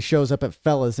thing when he shows up at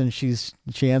Fella's and she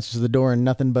answers the door and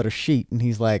nothing but a sheet, and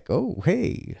he's like, "Oh,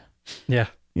 hey." Yeah.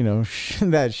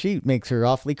 That sheet makes her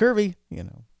awfully curvy,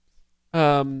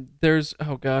 There's,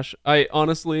 oh gosh, I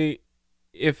honestly,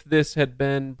 if this had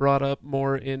been brought up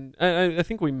more in, I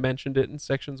think we mentioned it in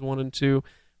sections 1 and 2,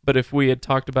 but if we had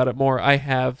talked about it more, I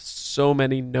have so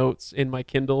many notes in my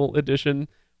Kindle edition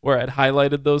where I'd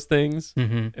highlighted those things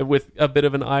with a bit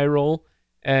of an eye roll,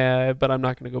 but I'm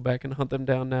not going to go back and hunt them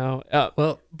down now.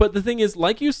 But the thing is,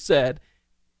 like you said,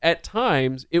 at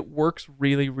times it works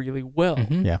really, really well.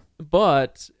 Mm-hmm. Yeah.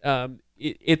 But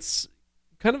it's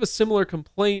kind of a similar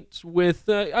complaint with,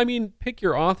 pick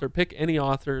your author, pick any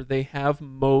author. They have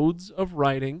modes of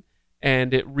writing,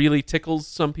 and it really tickles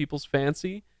some people's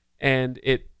fancy, and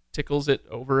it tickles it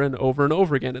over and over and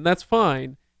over again, and that's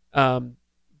fine.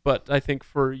 But I think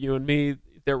for you and me,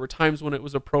 there were times when it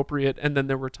was appropriate, and then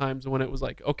there were times when it was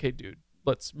like, okay, dude,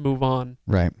 let's move on.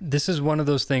 Right. This is one of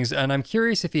those things, and I'm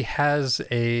curious if he has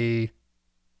a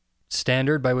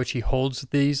standard by which he holds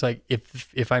these. Like,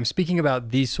 if I'm speaking about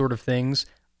these sort of things,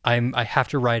 I have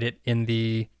to write it in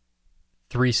the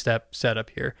 3-step setup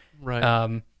here. Right.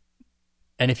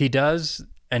 And if he does,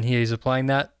 and he is applying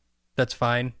that, that's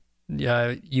fine.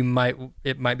 Yeah,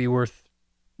 it might be worth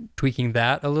tweaking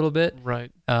that a little bit.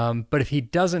 Right. But if he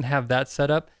doesn't have that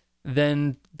set up,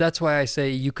 then that's why I say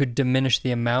you could diminish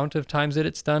the amount of times that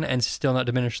it's done and still not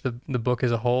diminish the book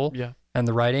as a whole. Yeah. And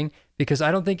the writing, because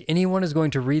I don't think anyone is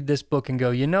going to read this book and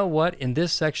go, you know what, in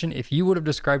this section, if you would have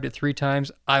described it 3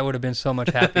 times, I would have been so much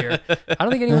happier. I don't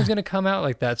think anyone's going to come out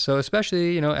like that. So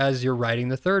especially, as you're writing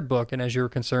the 3rd book and as you're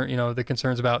concerned, the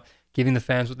concerns about giving the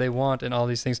fans what they want and all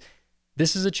these things,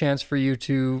 this is a chance for you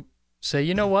to say,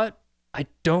 you know what, I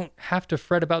don't have to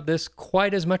fret about this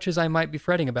quite as much as I might be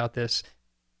fretting about this,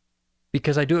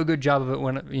 because I do a good job of it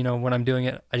when I'm doing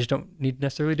it. I just don't need to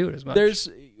necessarily do it as much.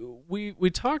 We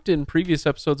talked in previous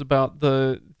episodes about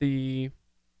the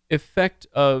effect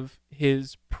of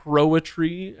his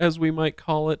proetry, as we might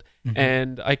call it,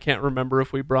 and I can't remember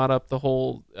if we brought up the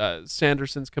whole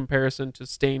Sanderson's comparison to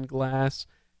stained glass,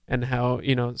 and how,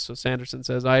 so Sanderson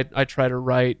says, I try to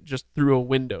write just through a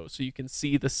window, so you can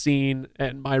see the scene,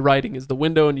 and my writing is the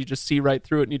window, and you just see right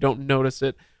through it, and you don't notice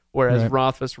it. Whereas Right.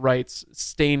 Rothfuss writes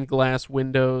stained glass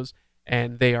windows,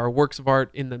 and they are works of art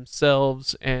in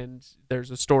themselves, and there's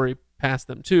a story past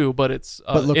them too, but it's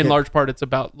large part it's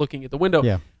about looking at the window.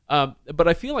 Yeah. But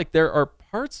I feel like there are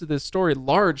parts of this story,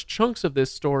 large chunks of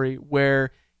this story,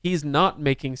 where he's not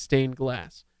making stained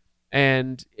glass,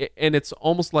 and it's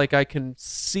almost like I can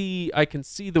see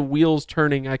the wheels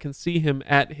turning. I can see him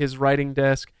at his writing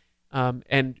desk,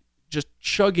 and just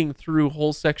chugging through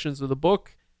whole sections of the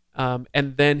book.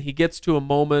 And then he gets to a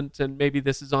moment, and maybe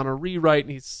this is on a rewrite,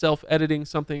 and he's self-editing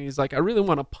something. He's like, I really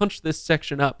want to punch this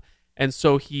section up. And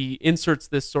so he inserts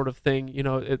this sort of thing,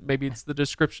 maybe it's the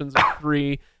descriptions of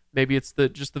 3, maybe it's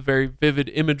just the very vivid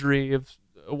imagery of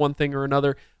one thing or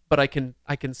another. But I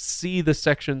can see the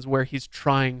sections where he's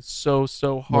trying so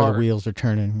hard. Where the wheels are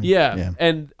turning. Yeah.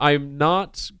 And I'm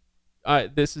not,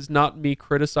 this is not me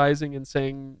criticizing and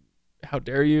saying, how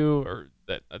dare you, or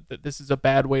that this is a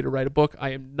bad way to write a book. I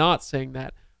am not saying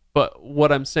that. But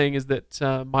what I'm saying is that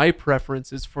my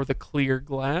preference is for the clear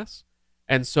glass.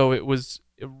 And so it was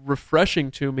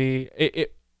refreshing to me.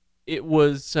 It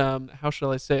was, how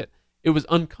shall I say it? It was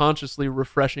unconsciously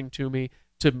refreshing to me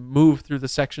to move through the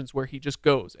sections where he just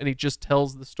goes and he just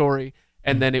tells the story.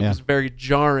 And then it was very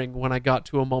jarring when I got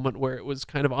to a moment where it was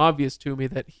kind of obvious to me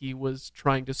that he was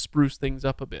trying to spruce things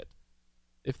up a bit,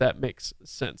 if that makes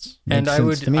sense. And Makes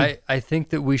sense to me. I think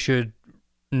that we should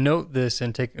note this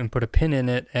and put a pin in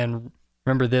it and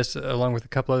remember this, along with a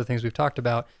couple other things we've talked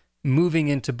about, moving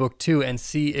into book 2 and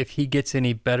see if he gets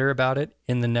any better about it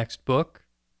in the next book,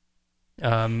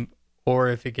 or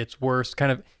if it gets worse.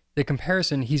 Kind of the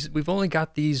comparison. We've only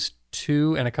got these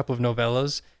 2 and a couple of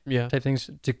novellas type things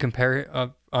to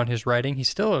compare on his writing. He's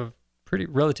still a pretty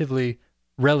relatively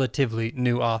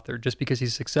new author. Just because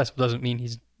he's successful doesn't mean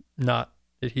he's not.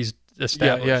 He's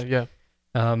established. Yeah.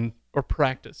 Or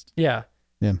practiced. Yeah.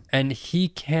 Yeah. And he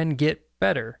can get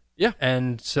better. Yeah.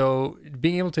 And so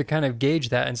being able to kind of gauge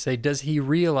that and say, does he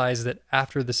realize that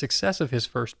after the success of his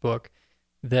first book,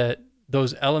 that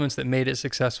those elements that made it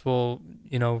successful,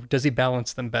 does he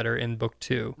balance them better in book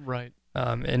 2? Right.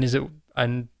 And is it,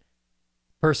 and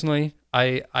personally,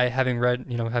 I having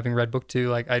read book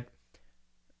 2,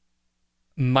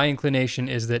 my inclination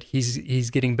is that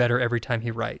he's getting better every time he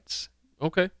writes.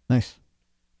 Okay. Nice.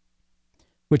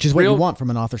 Which is what you want from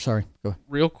an author. Sorry. Go.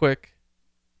 Real quick.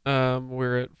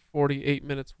 We're at 48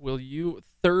 minutes. Will you,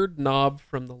 third knob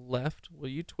from the left, will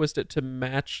you twist it to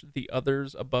match the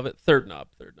others above it? Third knob.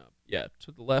 Yeah,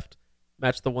 to the left.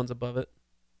 Match the ones above it.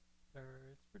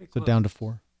 It's pretty So down to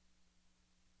 4.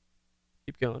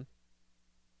 Keep going.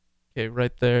 Okay,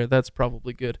 right there. That's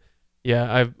probably good.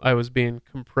 Yeah, I was being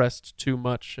compressed too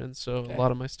much, and so a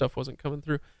lot of my stuff wasn't coming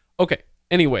through. Okay,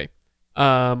 anyway.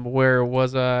 Where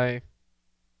was I?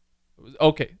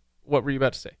 Okay, what were you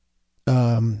about to say? I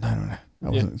don't know. I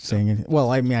wasn't saying anything.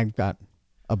 Well, I mean, I've got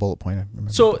a bullet point. I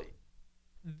remember. So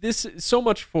this is so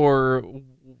much for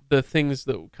the things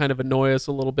that kind of annoy us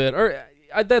a little bit, or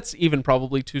that's even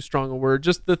probably too strong a word.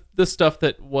 Just the stuff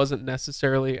that wasn't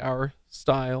necessarily our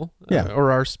style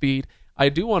or our speed. I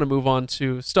do want to move on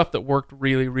to stuff that worked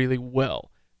really, really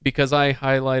well, because I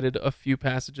highlighted a few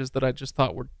passages that I just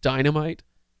thought were dynamite,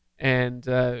 and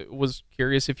was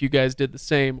curious if you guys did the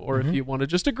same, or if you want to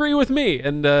just agree with me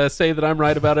and say that I'm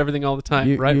right about everything all the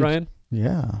time. Ryan?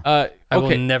 Yeah. I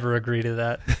will never agree to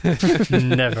that.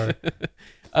 Never.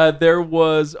 There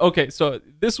was... Okay, so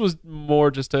this was more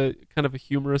just a kind of a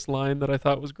humorous line that I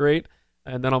thought was great,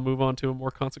 and then I'll move on to a more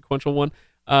consequential one.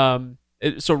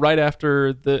 So right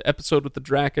after the episode with the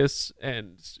Dracus,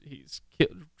 and he's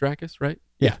killed Dracus, right?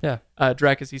 Yeah.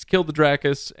 Dracus, he's killed the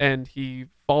Dracus, and he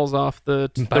falls off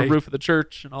the roof of the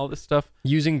church and all this stuff.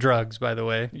 Using drugs, by the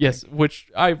way. Yes, which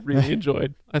I really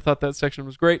enjoyed. I thought that section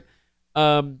was great.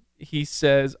 He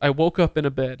says, I woke up in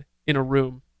a bed, in a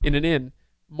room, in an inn.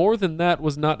 More than that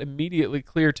was not immediately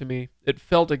clear to me. It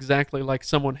felt exactly like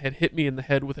someone had hit me in the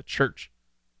head with a church.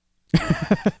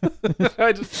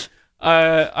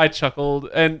 I chuckled,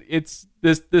 and it's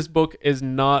this book is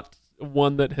not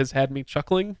one that has had me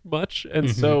chuckling much,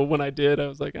 and so when I did, I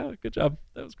was like, oh, good job,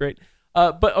 that was great.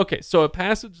 But okay, so a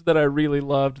passage that I really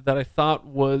loved that I thought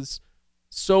was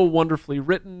so wonderfully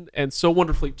written and so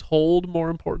wonderfully told, more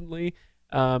importantly,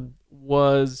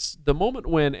 was the moment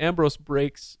when Ambrose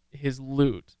breaks his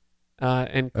lute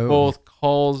and Kvothe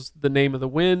calls the name of the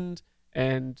wind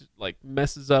and like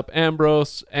messes up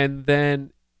Ambrose, and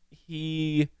then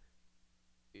he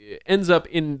ends up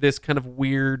in this kind of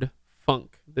weird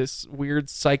funk, this weird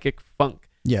psychic funk.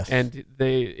 Yes. And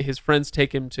his friends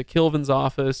take him to Kilvin's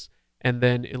office, and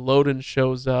then Illodan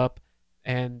shows up,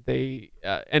 and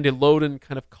Illodan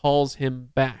kind of calls him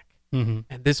back. Mm-hmm.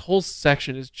 And this whole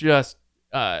section is just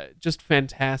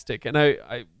fantastic. And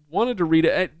I wanted to read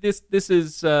it. This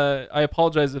is I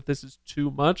apologize if this is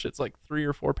too much. It's like 3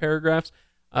 or 4 paragraphs,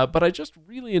 but I just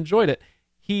really enjoyed it.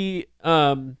 He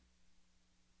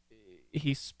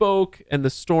spoke, and the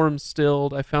storm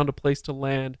stilled. I found a place to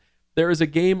land. There is a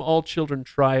game all children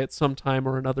try at some time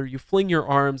or another. You fling your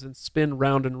arms and spin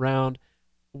round and round,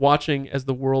 watching as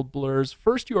the world blurs.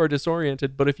 First you are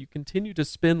disoriented, but if you continue to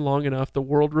spin long enough, the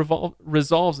world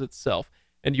resolves itself,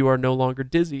 and you are no longer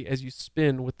dizzy as you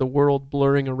spin with the world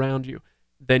blurring around you.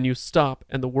 Then you stop,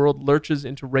 and the world lurches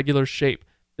into regular shape.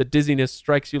 The dizziness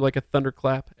strikes you like a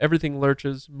thunderclap. Everything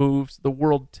lurches, moves, the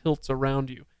world tilts around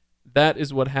you. That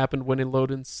is what happened when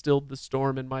Illodan stilled the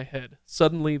storm in my head.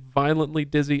 Suddenly, violently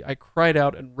dizzy, I cried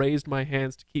out and raised my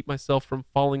hands to keep myself from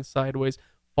falling sideways,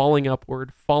 falling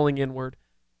upward, falling inward.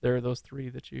 There are those 3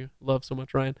 that you love so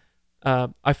much, Ryan.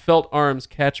 I felt arms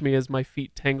catch me as my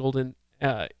feet tangled in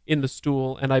the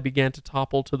stool, and I began to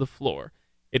topple to the floor.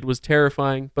 It was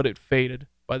terrifying, but it faded.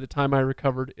 By the time I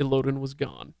recovered, Illodan was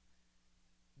gone.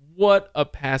 What a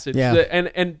passage! Yeah.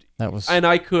 And That was...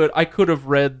 I could have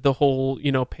read the whole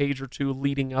page or 2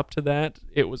 leading up to that.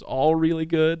 It was all really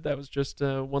good. That was just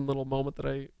one little moment that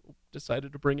I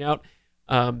decided to bring out.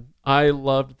 I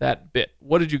loved that bit.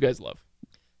 What did you guys love?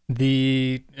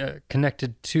 The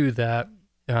connected to that,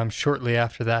 shortly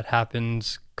after that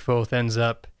happens, Kvothe ends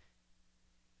up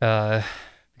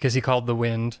because he called the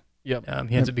wind. Yep.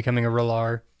 He ends up becoming a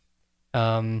R'hllor,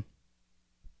 and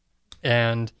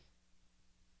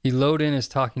Illodan is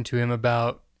talking to him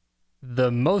about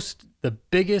the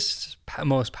biggest,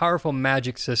 most powerful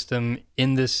magic system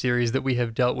in this series that we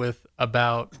have dealt with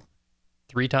about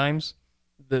 3 times.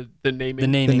 The naming. The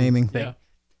naming Yeah.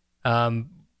 thing.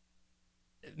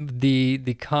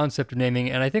 The concept of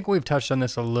naming, and I think we've touched on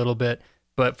this a little bit,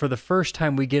 but for the first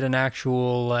time we get an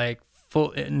actual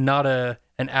full, not an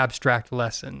abstract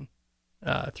lesson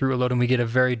through Illodan. We get a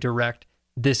very direct,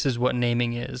 this is what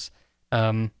naming is.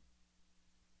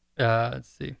 Let's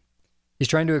see. He's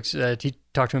trying to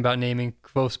talk to him about naming.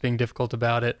 Kvothe's being difficult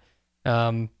about it.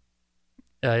 And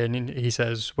he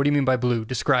says, "What do you mean by blue?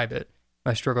 Describe it."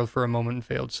 I struggled for a moment and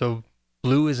failed. So,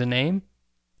 blue is a name?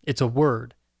 It's a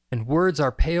word. And words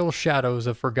are pale shadows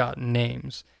of forgotten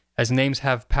names. As names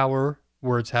have power,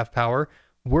 words have power.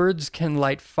 Words can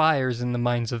light fires in the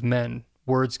minds of men.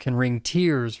 Words can wring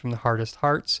tears from the hardest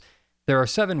hearts. There are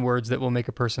 7 words that will make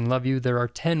a person love you. There are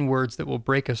 10 words that will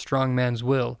break a strong man's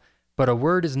will. But a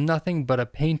word is nothing but a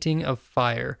painting of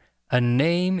fire. A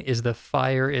name is the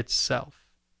fire itself.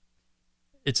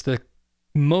 It's the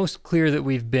most clear that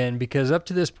we've been, because up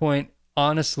to this point,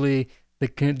 honestly,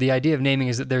 the idea of naming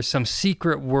is that there's some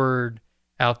secret word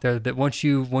out there that once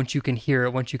you can hear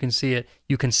it, once you can see it,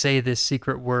 you can say this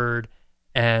secret word,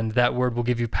 and that word will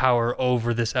give you power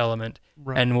over this element.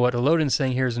 Right. And what Illodan's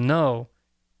saying here is no.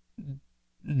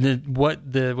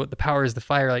 What the power is, the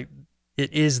fire, like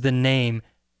it is the name,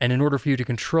 and in order for you to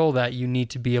control that, you need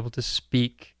to be able to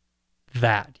speak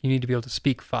that. You need to be able to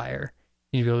speak fire.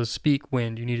 You need to be able to speak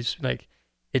wind. You need to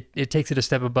it takes it a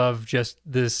step above just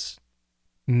this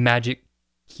magic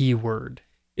keyword.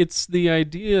 It's the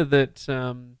idea that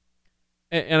and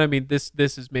I mean this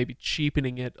is maybe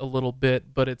cheapening it a little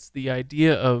bit, but it's the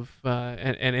idea of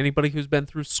and anybody who's been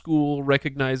through school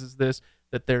recognizes this,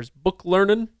 that there's book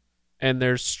learning and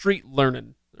there's street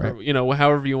learning, right. Or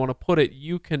however you want to put it.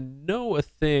 You can know a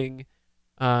thing,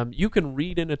 you can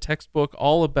read in a textbook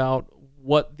all about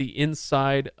what the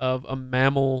inside of a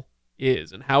mammal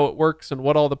is and how it works and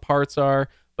what all the parts are,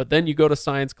 but then you go to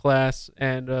science class,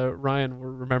 and Ryan will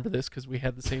remember this because we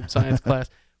had the same science class,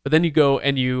 but then you go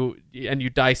and you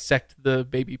dissect the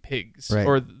baby pigs, right.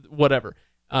 or whatever.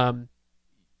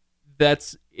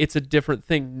 It's a different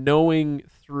thing. Knowing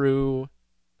through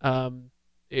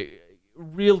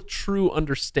real true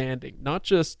understanding, not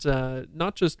just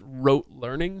rote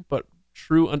learning, but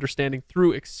true understanding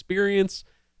through experience,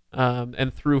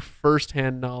 and through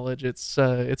firsthand knowledge. It's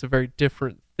a very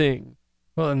different thing.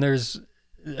 Well, and there's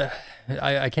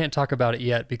I can't talk about it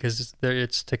yet because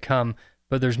it's to come,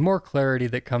 but there's more clarity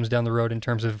that comes down the road in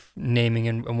terms of naming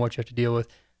and what you have to deal with.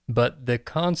 but the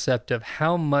concept of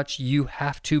how much you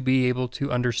have to be able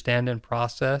to understand and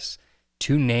process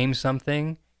to name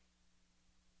something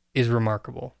is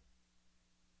remarkable.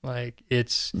 Like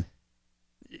it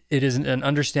is an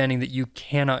understanding that you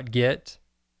cannot get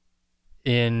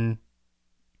in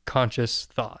conscious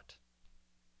thought.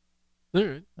 All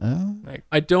right. Oh.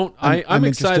 I'm interested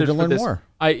excited to for learn this. more.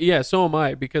 So am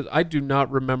I, because I do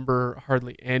not remember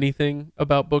hardly anything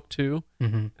about book 2.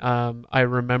 Mm-hmm. I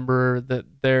remember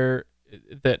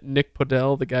that Nick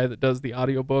Podell, the guy that does the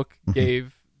audiobook,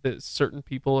 gave certain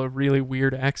people a really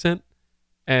weird accent,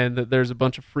 and that there's a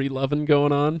bunch of free loving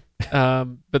going on.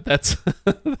 But that's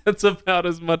that's about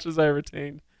as much as I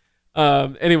retained.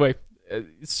 Anyway,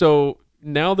 so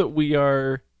now that we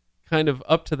are kind of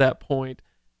up to that point,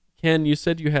 Ken, you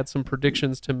said you had some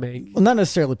predictions to make. Well, not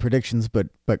necessarily predictions, but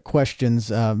questions.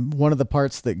 One of the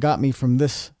parts that got me from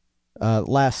this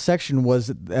last section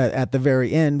was at the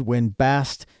very end when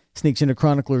Bast sneaks into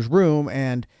Chronicler's room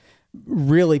and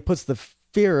really puts the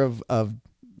fear of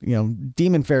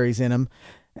demon fairies in him,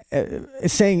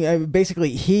 saying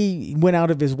basically he went out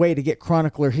of his way to get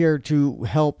Chronicler here to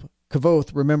help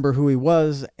Kvothe remember who he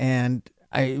was, and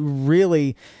I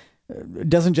really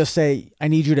doesn't just say I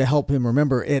need you to help him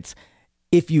remember. It's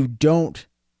if you don't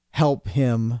help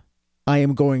him, I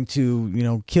am going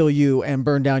to kill you and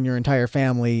burn down your entire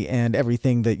family and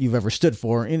everything that you've ever stood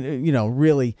for. And,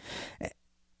 really.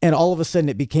 And all of a sudden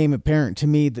it became apparent to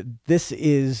me that this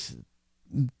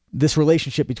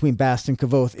relationship between Bast and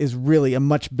Kvothe is really a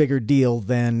much bigger deal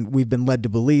than we've been led to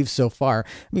believe so far.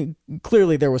 I mean,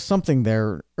 clearly there was something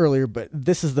there earlier, but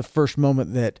this is the first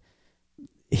moment that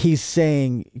he's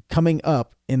saying, coming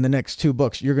up in the next 2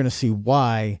 books, you're going to see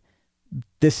why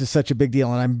this is such a big deal.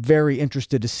 And I'm very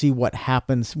interested to see what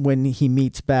happens when he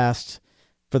meets Bast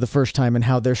for the first time and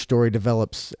how their story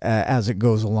develops as it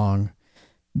goes along.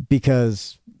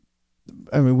 Because,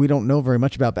 I mean, we don't know very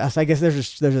much about Bast. I guess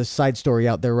there's a side story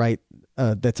out there, right,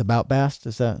 that's about Bast?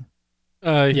 Is that?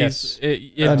 Yes.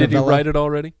 Did he write it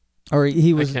already? Or I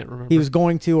can't remember. He was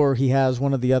going to, or he has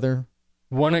one of the other.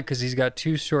 One, because he's got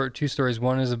two stories.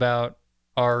 One is about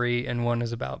Ari, and one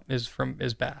is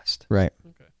Bast. Right.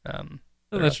 Okay.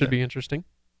 That should be interesting.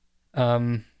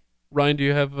 Um, Ryan, do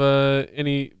you have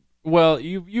any? Well,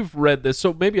 you've read this,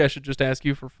 so maybe I should just ask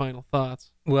you for final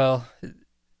thoughts. Well,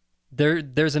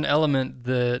 there's an element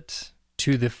that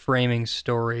to the framing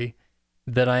story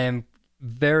that I am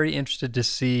very interested to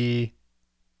see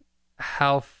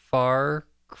how far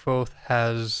Kvothe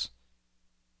has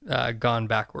gone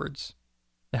backwards.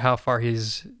 How far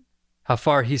he's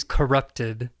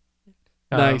corrupted.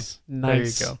 Nice. There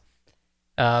you go.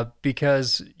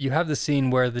 Because you have the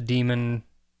scene where the demon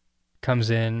comes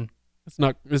in.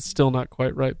 It's still not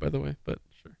quite right, by the way, but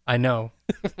sure. I know.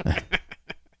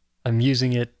 I'm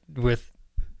using it with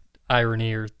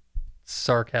irony or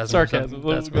sarcasm. Sarcasm.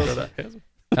 That's sarcasm.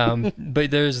 But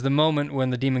there's the moment when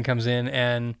the demon comes in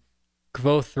and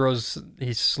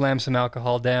Kvothe slams some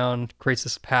alcohol down, creates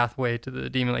this pathway to the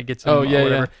demon, like gets him or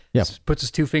whatever. Yeah. Puts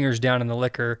his 2 fingers down in the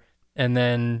liquor and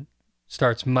then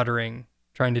starts muttering,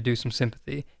 trying to do some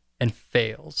sympathy, and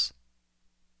fails.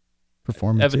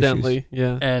 Performance evidently issues.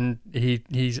 Yeah. And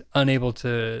he's unable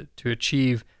to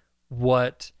achieve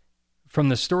what, from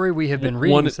the story we have been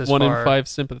reading this one far, in 5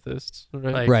 sympathists,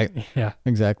 right? Right. Yeah.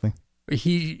 Exactly.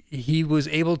 He was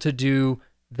able to do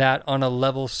that on a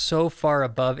level so far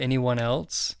above anyone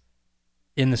else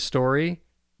in the story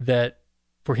that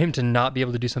for him to not be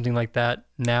able to do something like that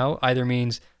now either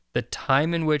means the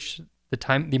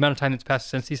amount of time that's passed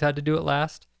since he's had to do it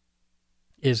last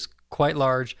is quite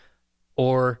large,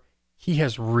 or he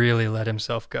has really let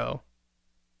himself go.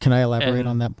 Can I elaborate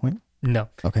on that point? No.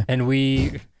 Okay. And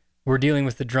we're dealing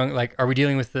with the drunk. Like, are we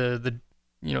dealing with the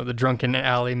drunken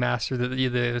alley master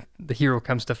that the hero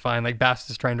comes to find? Like, Bast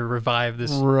is trying to revive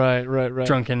this right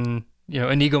drunken,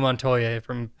 Inigo Montoya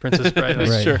from Princess Bride. Like,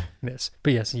 Right. Sure. Yes.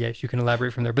 But yes, you can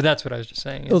elaborate from there. But that's what I was just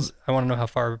saying. I want to know how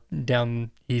far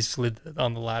down he slid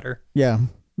on the ladder. Yeah.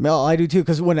 Well, I do too,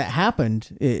 because when it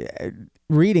happened,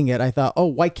 reading it, I thought, oh,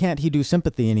 why can't he do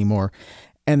sympathy anymore?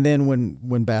 And then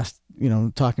when Bast,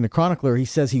 talking to Chronicler, he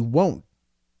says he won't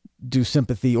do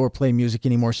sympathy or play music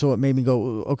anymore. So it made me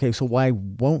go, okay, so why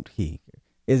won't he?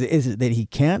 Is it that he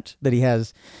can't, that he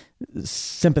has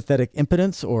sympathetic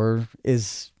impotence, or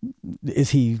has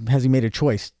he made a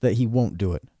choice that he won't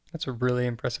do it? That's a really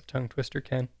impressive tongue twister,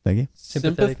 Ken. Thank you.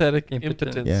 Sympathetic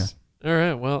impotence. Yeah. All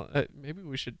right. Well, maybe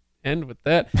we should end with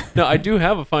that. No, I do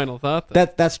have a final thought, though.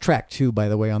 That's track 2, by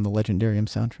the way, on the Legendarium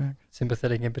soundtrack.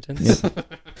 Sympathetic impotence. Yeah.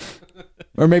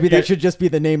 Or maybe that should just be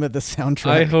the name of the soundtrack.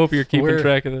 I hope you're keeping We're-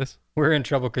 track of this. We're in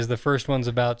trouble because the first one's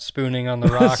about spooning on the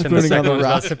rock, and the Spooning on second the one's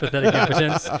rock. about sympathetic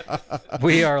impotence.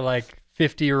 We are like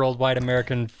 50-year-old white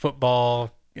American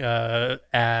football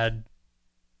ad,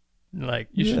 like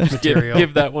You should just material.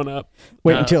 give that one up.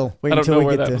 Wait I until I don't until know we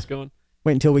where get that to was going.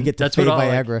 wait until we get to That's Faye what all,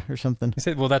 like- Viagra or something. I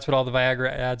said, well, that's what all the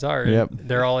Viagra ads are. Yep.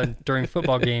 They're all during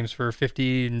football games for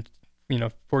 50 and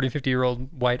 40,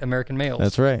 50-year-old white American males.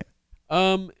 That's right.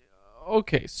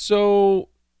 Okay, so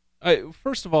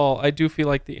first of all, I do feel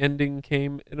like the ending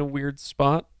came in a weird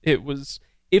spot. It was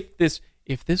if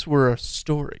this were a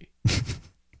story,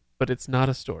 but it's not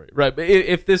a story, right? But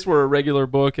if this were a regular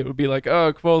book, it would be like,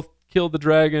 oh, Kvothe killed the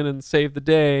dragon and saved the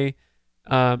day,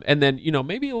 and then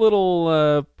maybe a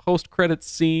little post-credits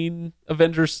scene,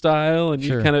 Avengers style, and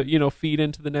Sure. you kind of feed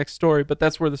into the next story. But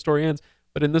that's where the story ends.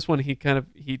 But in this one, he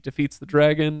defeats the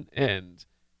dragon and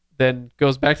then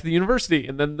goes back to the university,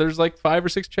 and then there's like 5 or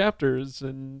 6 chapters,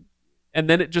 and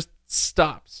then it just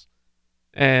stops.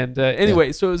 And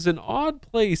anyway, so it was an odd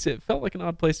place. It felt like an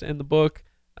odd place to end the book,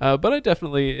 but I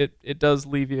definitely it does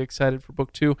leave you excited for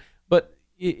book 2. But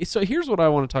so here's what I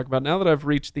want to talk about now that I've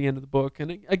reached the end of the book.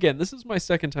 And again, this is my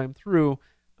second time through,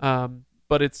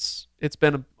 but it's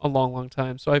been a long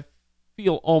time, so I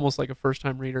feel almost like a first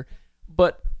time reader.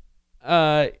 But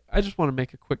I just want to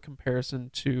make a quick comparison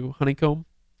to Honeycomb.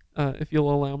 If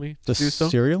you'll allow me to The do so.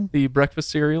 cereal? The breakfast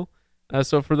cereal.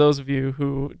 So for those of you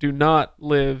who do not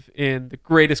live in the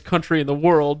greatest country in the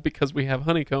world because we have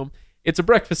Honeycomb, it's a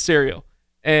breakfast cereal.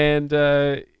 And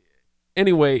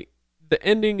anyway, the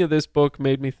ending of this book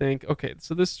made me think, okay,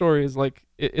 so this story is like,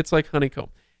 it's like Honeycomb.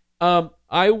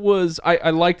 I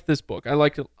liked this book. I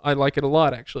like it a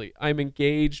lot, actually. I'm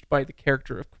engaged by the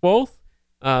character of Kvothe,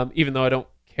 even though I don't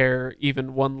care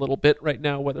even one little bit right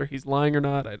now whether he's lying or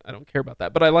not. I don't care about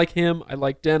that, but I like him. I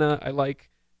like Denna. I like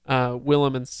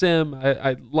Willem and Sim.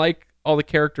 I like all the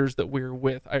characters that we're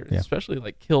with. I especially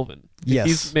like Kilvin. Yes.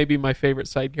 He's maybe my favorite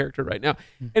side character right now.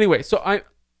 Anyway, so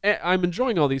I'm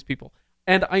enjoying all these people,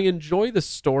 and I enjoy the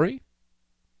story,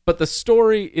 but the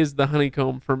story is the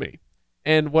Honeycomb for me.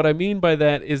 And what I mean by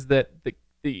that is that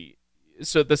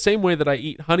so the same way that I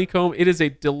eat honeycomb, it is a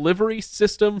delivery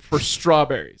system for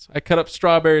strawberries. I cut up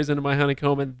strawberries into my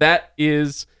honeycomb, and that's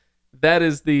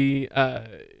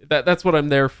what I'm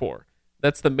there for.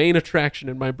 That's the main attraction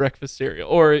in my breakfast cereal.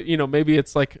 Or, maybe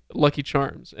it's like Lucky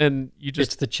Charms, and you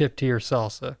just It's the chip to your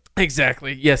salsa.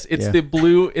 exactly. Yes, it's Yeah.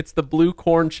 the blue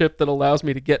corn chip that allows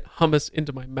me to get hummus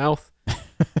into my mouth.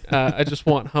 I just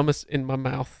want hummus in my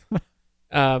mouth.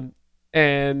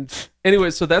 And anyway,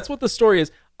 so that's what the story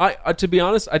is. To be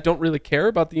honest, I don't really care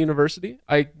about the university.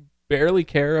 I barely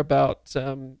care about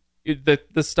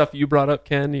the stuff you brought up,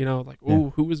 Ken.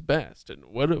 Who was best and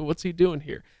what's he doing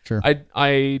here? Sure.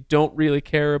 I don't really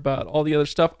care about all the other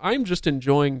stuff. I'm just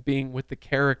enjoying being with the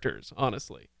characters.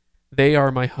 Honestly, they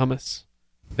are my hummus,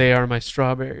 they are my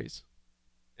strawberries,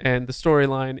 and the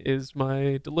storyline is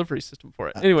my delivery system for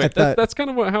it. Anyway, that's kind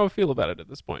of how I feel about it at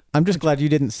this point. I'm just glad you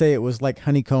didn't say it was like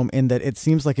Honeycomb in that it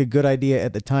seems like a good idea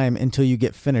at the time until you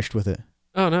get finished with it.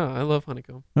 Oh no, I love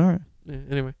honeycomb. All right. Yeah,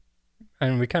 anyway,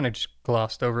 And we kind of just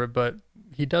glossed over it, but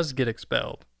he does get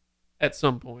expelled. at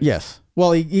some point, Yes.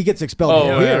 Well, he gets expelled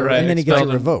Oh, here, yeah, right. and then he gets it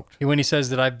Expelled. revoked. When he says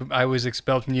that I was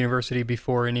expelled from the university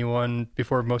before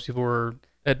most people were,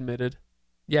 admitted.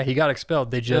 yeah, he got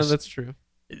expelled. They Yeah, just, that's true.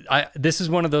 this is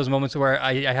one of those moments where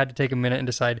I had to take a minute and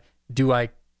decide,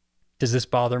 does this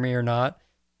bother me or not?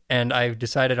 And I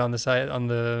decided on the side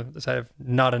of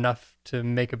not enough to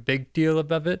make a big deal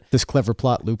of it. This clever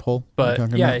plot loophole. you're But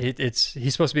talking yeah, about.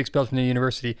 he's supposed to be expelled from the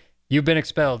university. You've been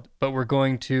expelled, but we're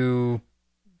going to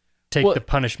take Well, the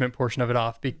punishment portion of it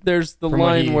off. There's the From what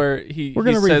line he- where We're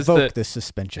going to says revoke that this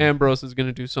suspension. Ambrose is going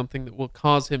to do something that will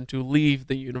cause him to leave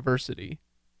the university.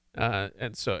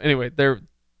 And so, anyway, there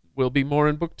will be more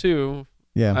in book 2.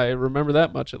 yeah. I remember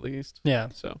that much at least. Yeah,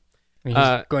 So I mean,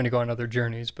 he's going to go on other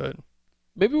journeys, but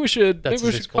maybe we should that's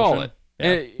his call expulsion.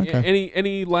 it. Yeah. Okay.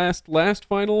 Any last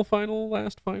final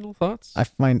thoughts? I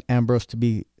find Ambrose to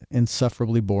be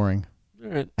insufferably boring. All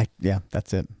right.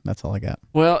 That's it. That's all I got.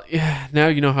 Well, yeah. Now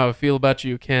you know how I feel about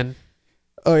you, Ken.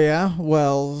 Oh, yeah?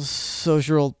 Well, so's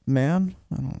your old man?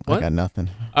 I What? got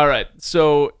nothing. All right.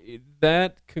 So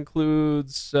that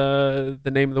concludes the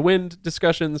Name of the Wind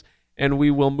discussions, and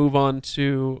we will move on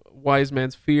to Wise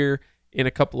Man's Fear in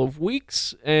a couple of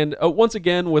weeks. And once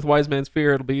again, with Wise Man's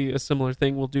Fear, it'll be a similar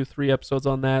thing. We'll do 3 episodes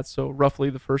on that, so roughly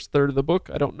the first third of the book.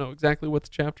 I don't know exactly what the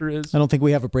chapter is. I don't think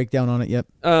we have a breakdown on it yet.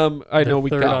 I know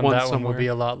we third got on one that somewhere. one will be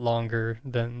a lot longer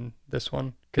than this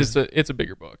one It's because it's a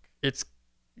bigger book. it's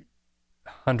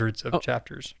hundreds of Oh.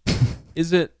 chapters.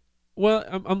 Is it?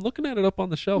 Well, I'm looking at it up on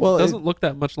the shelf. Well, it doesn't look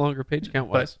that much longer page count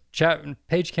wise. But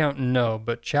page count, no,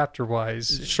 but chapter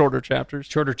wise, Shorter chapters.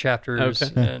 shorter chapters.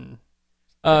 Okay.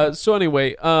 And So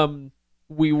anyway,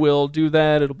 we will do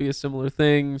that. It'll be a similar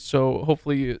thing. So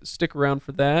hopefully you stick around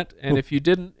for that. And if you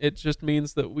didn't, it just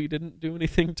means that we didn't do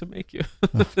anything to make you.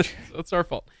 So it's our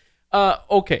fault.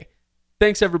 Okay.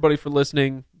 Thanks everybody for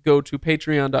listening. Go to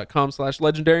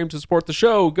patreon.com/legendarium to support the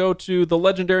show. Go to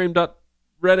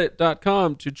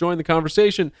thelegendarium.reddit.com to join the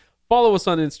conversation. Follow us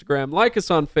on Instagram. Like us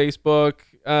on Facebook.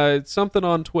 Something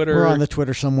on Twitter. We're on the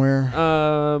Twitter somewhere.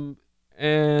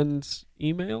 And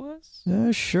email us.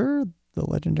 Sure. The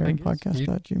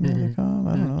legendariumpodcast.gmail.com.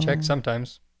 I don't know. check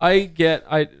sometimes. I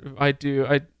do.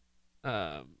 I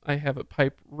have it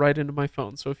piped right into my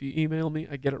phone. So if you email me,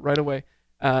 I get it right away.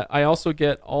 I also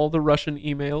get all the Russian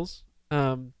emails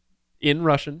in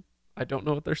Russian. I don't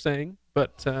know what they're saying,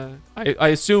 but I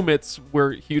assume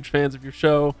we're huge fans of your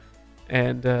show,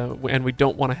 and we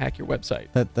don't want to hack your website.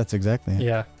 That's exactly it.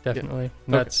 Yeah, definitely.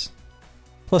 Yeah. Okay.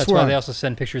 Plus, That's why they also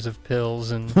send pictures of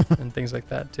pills and things like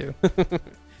that too.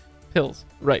 Pills.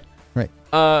 Right. Right.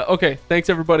 Okay. Thanks,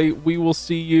 everybody. We will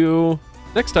see you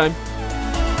next time.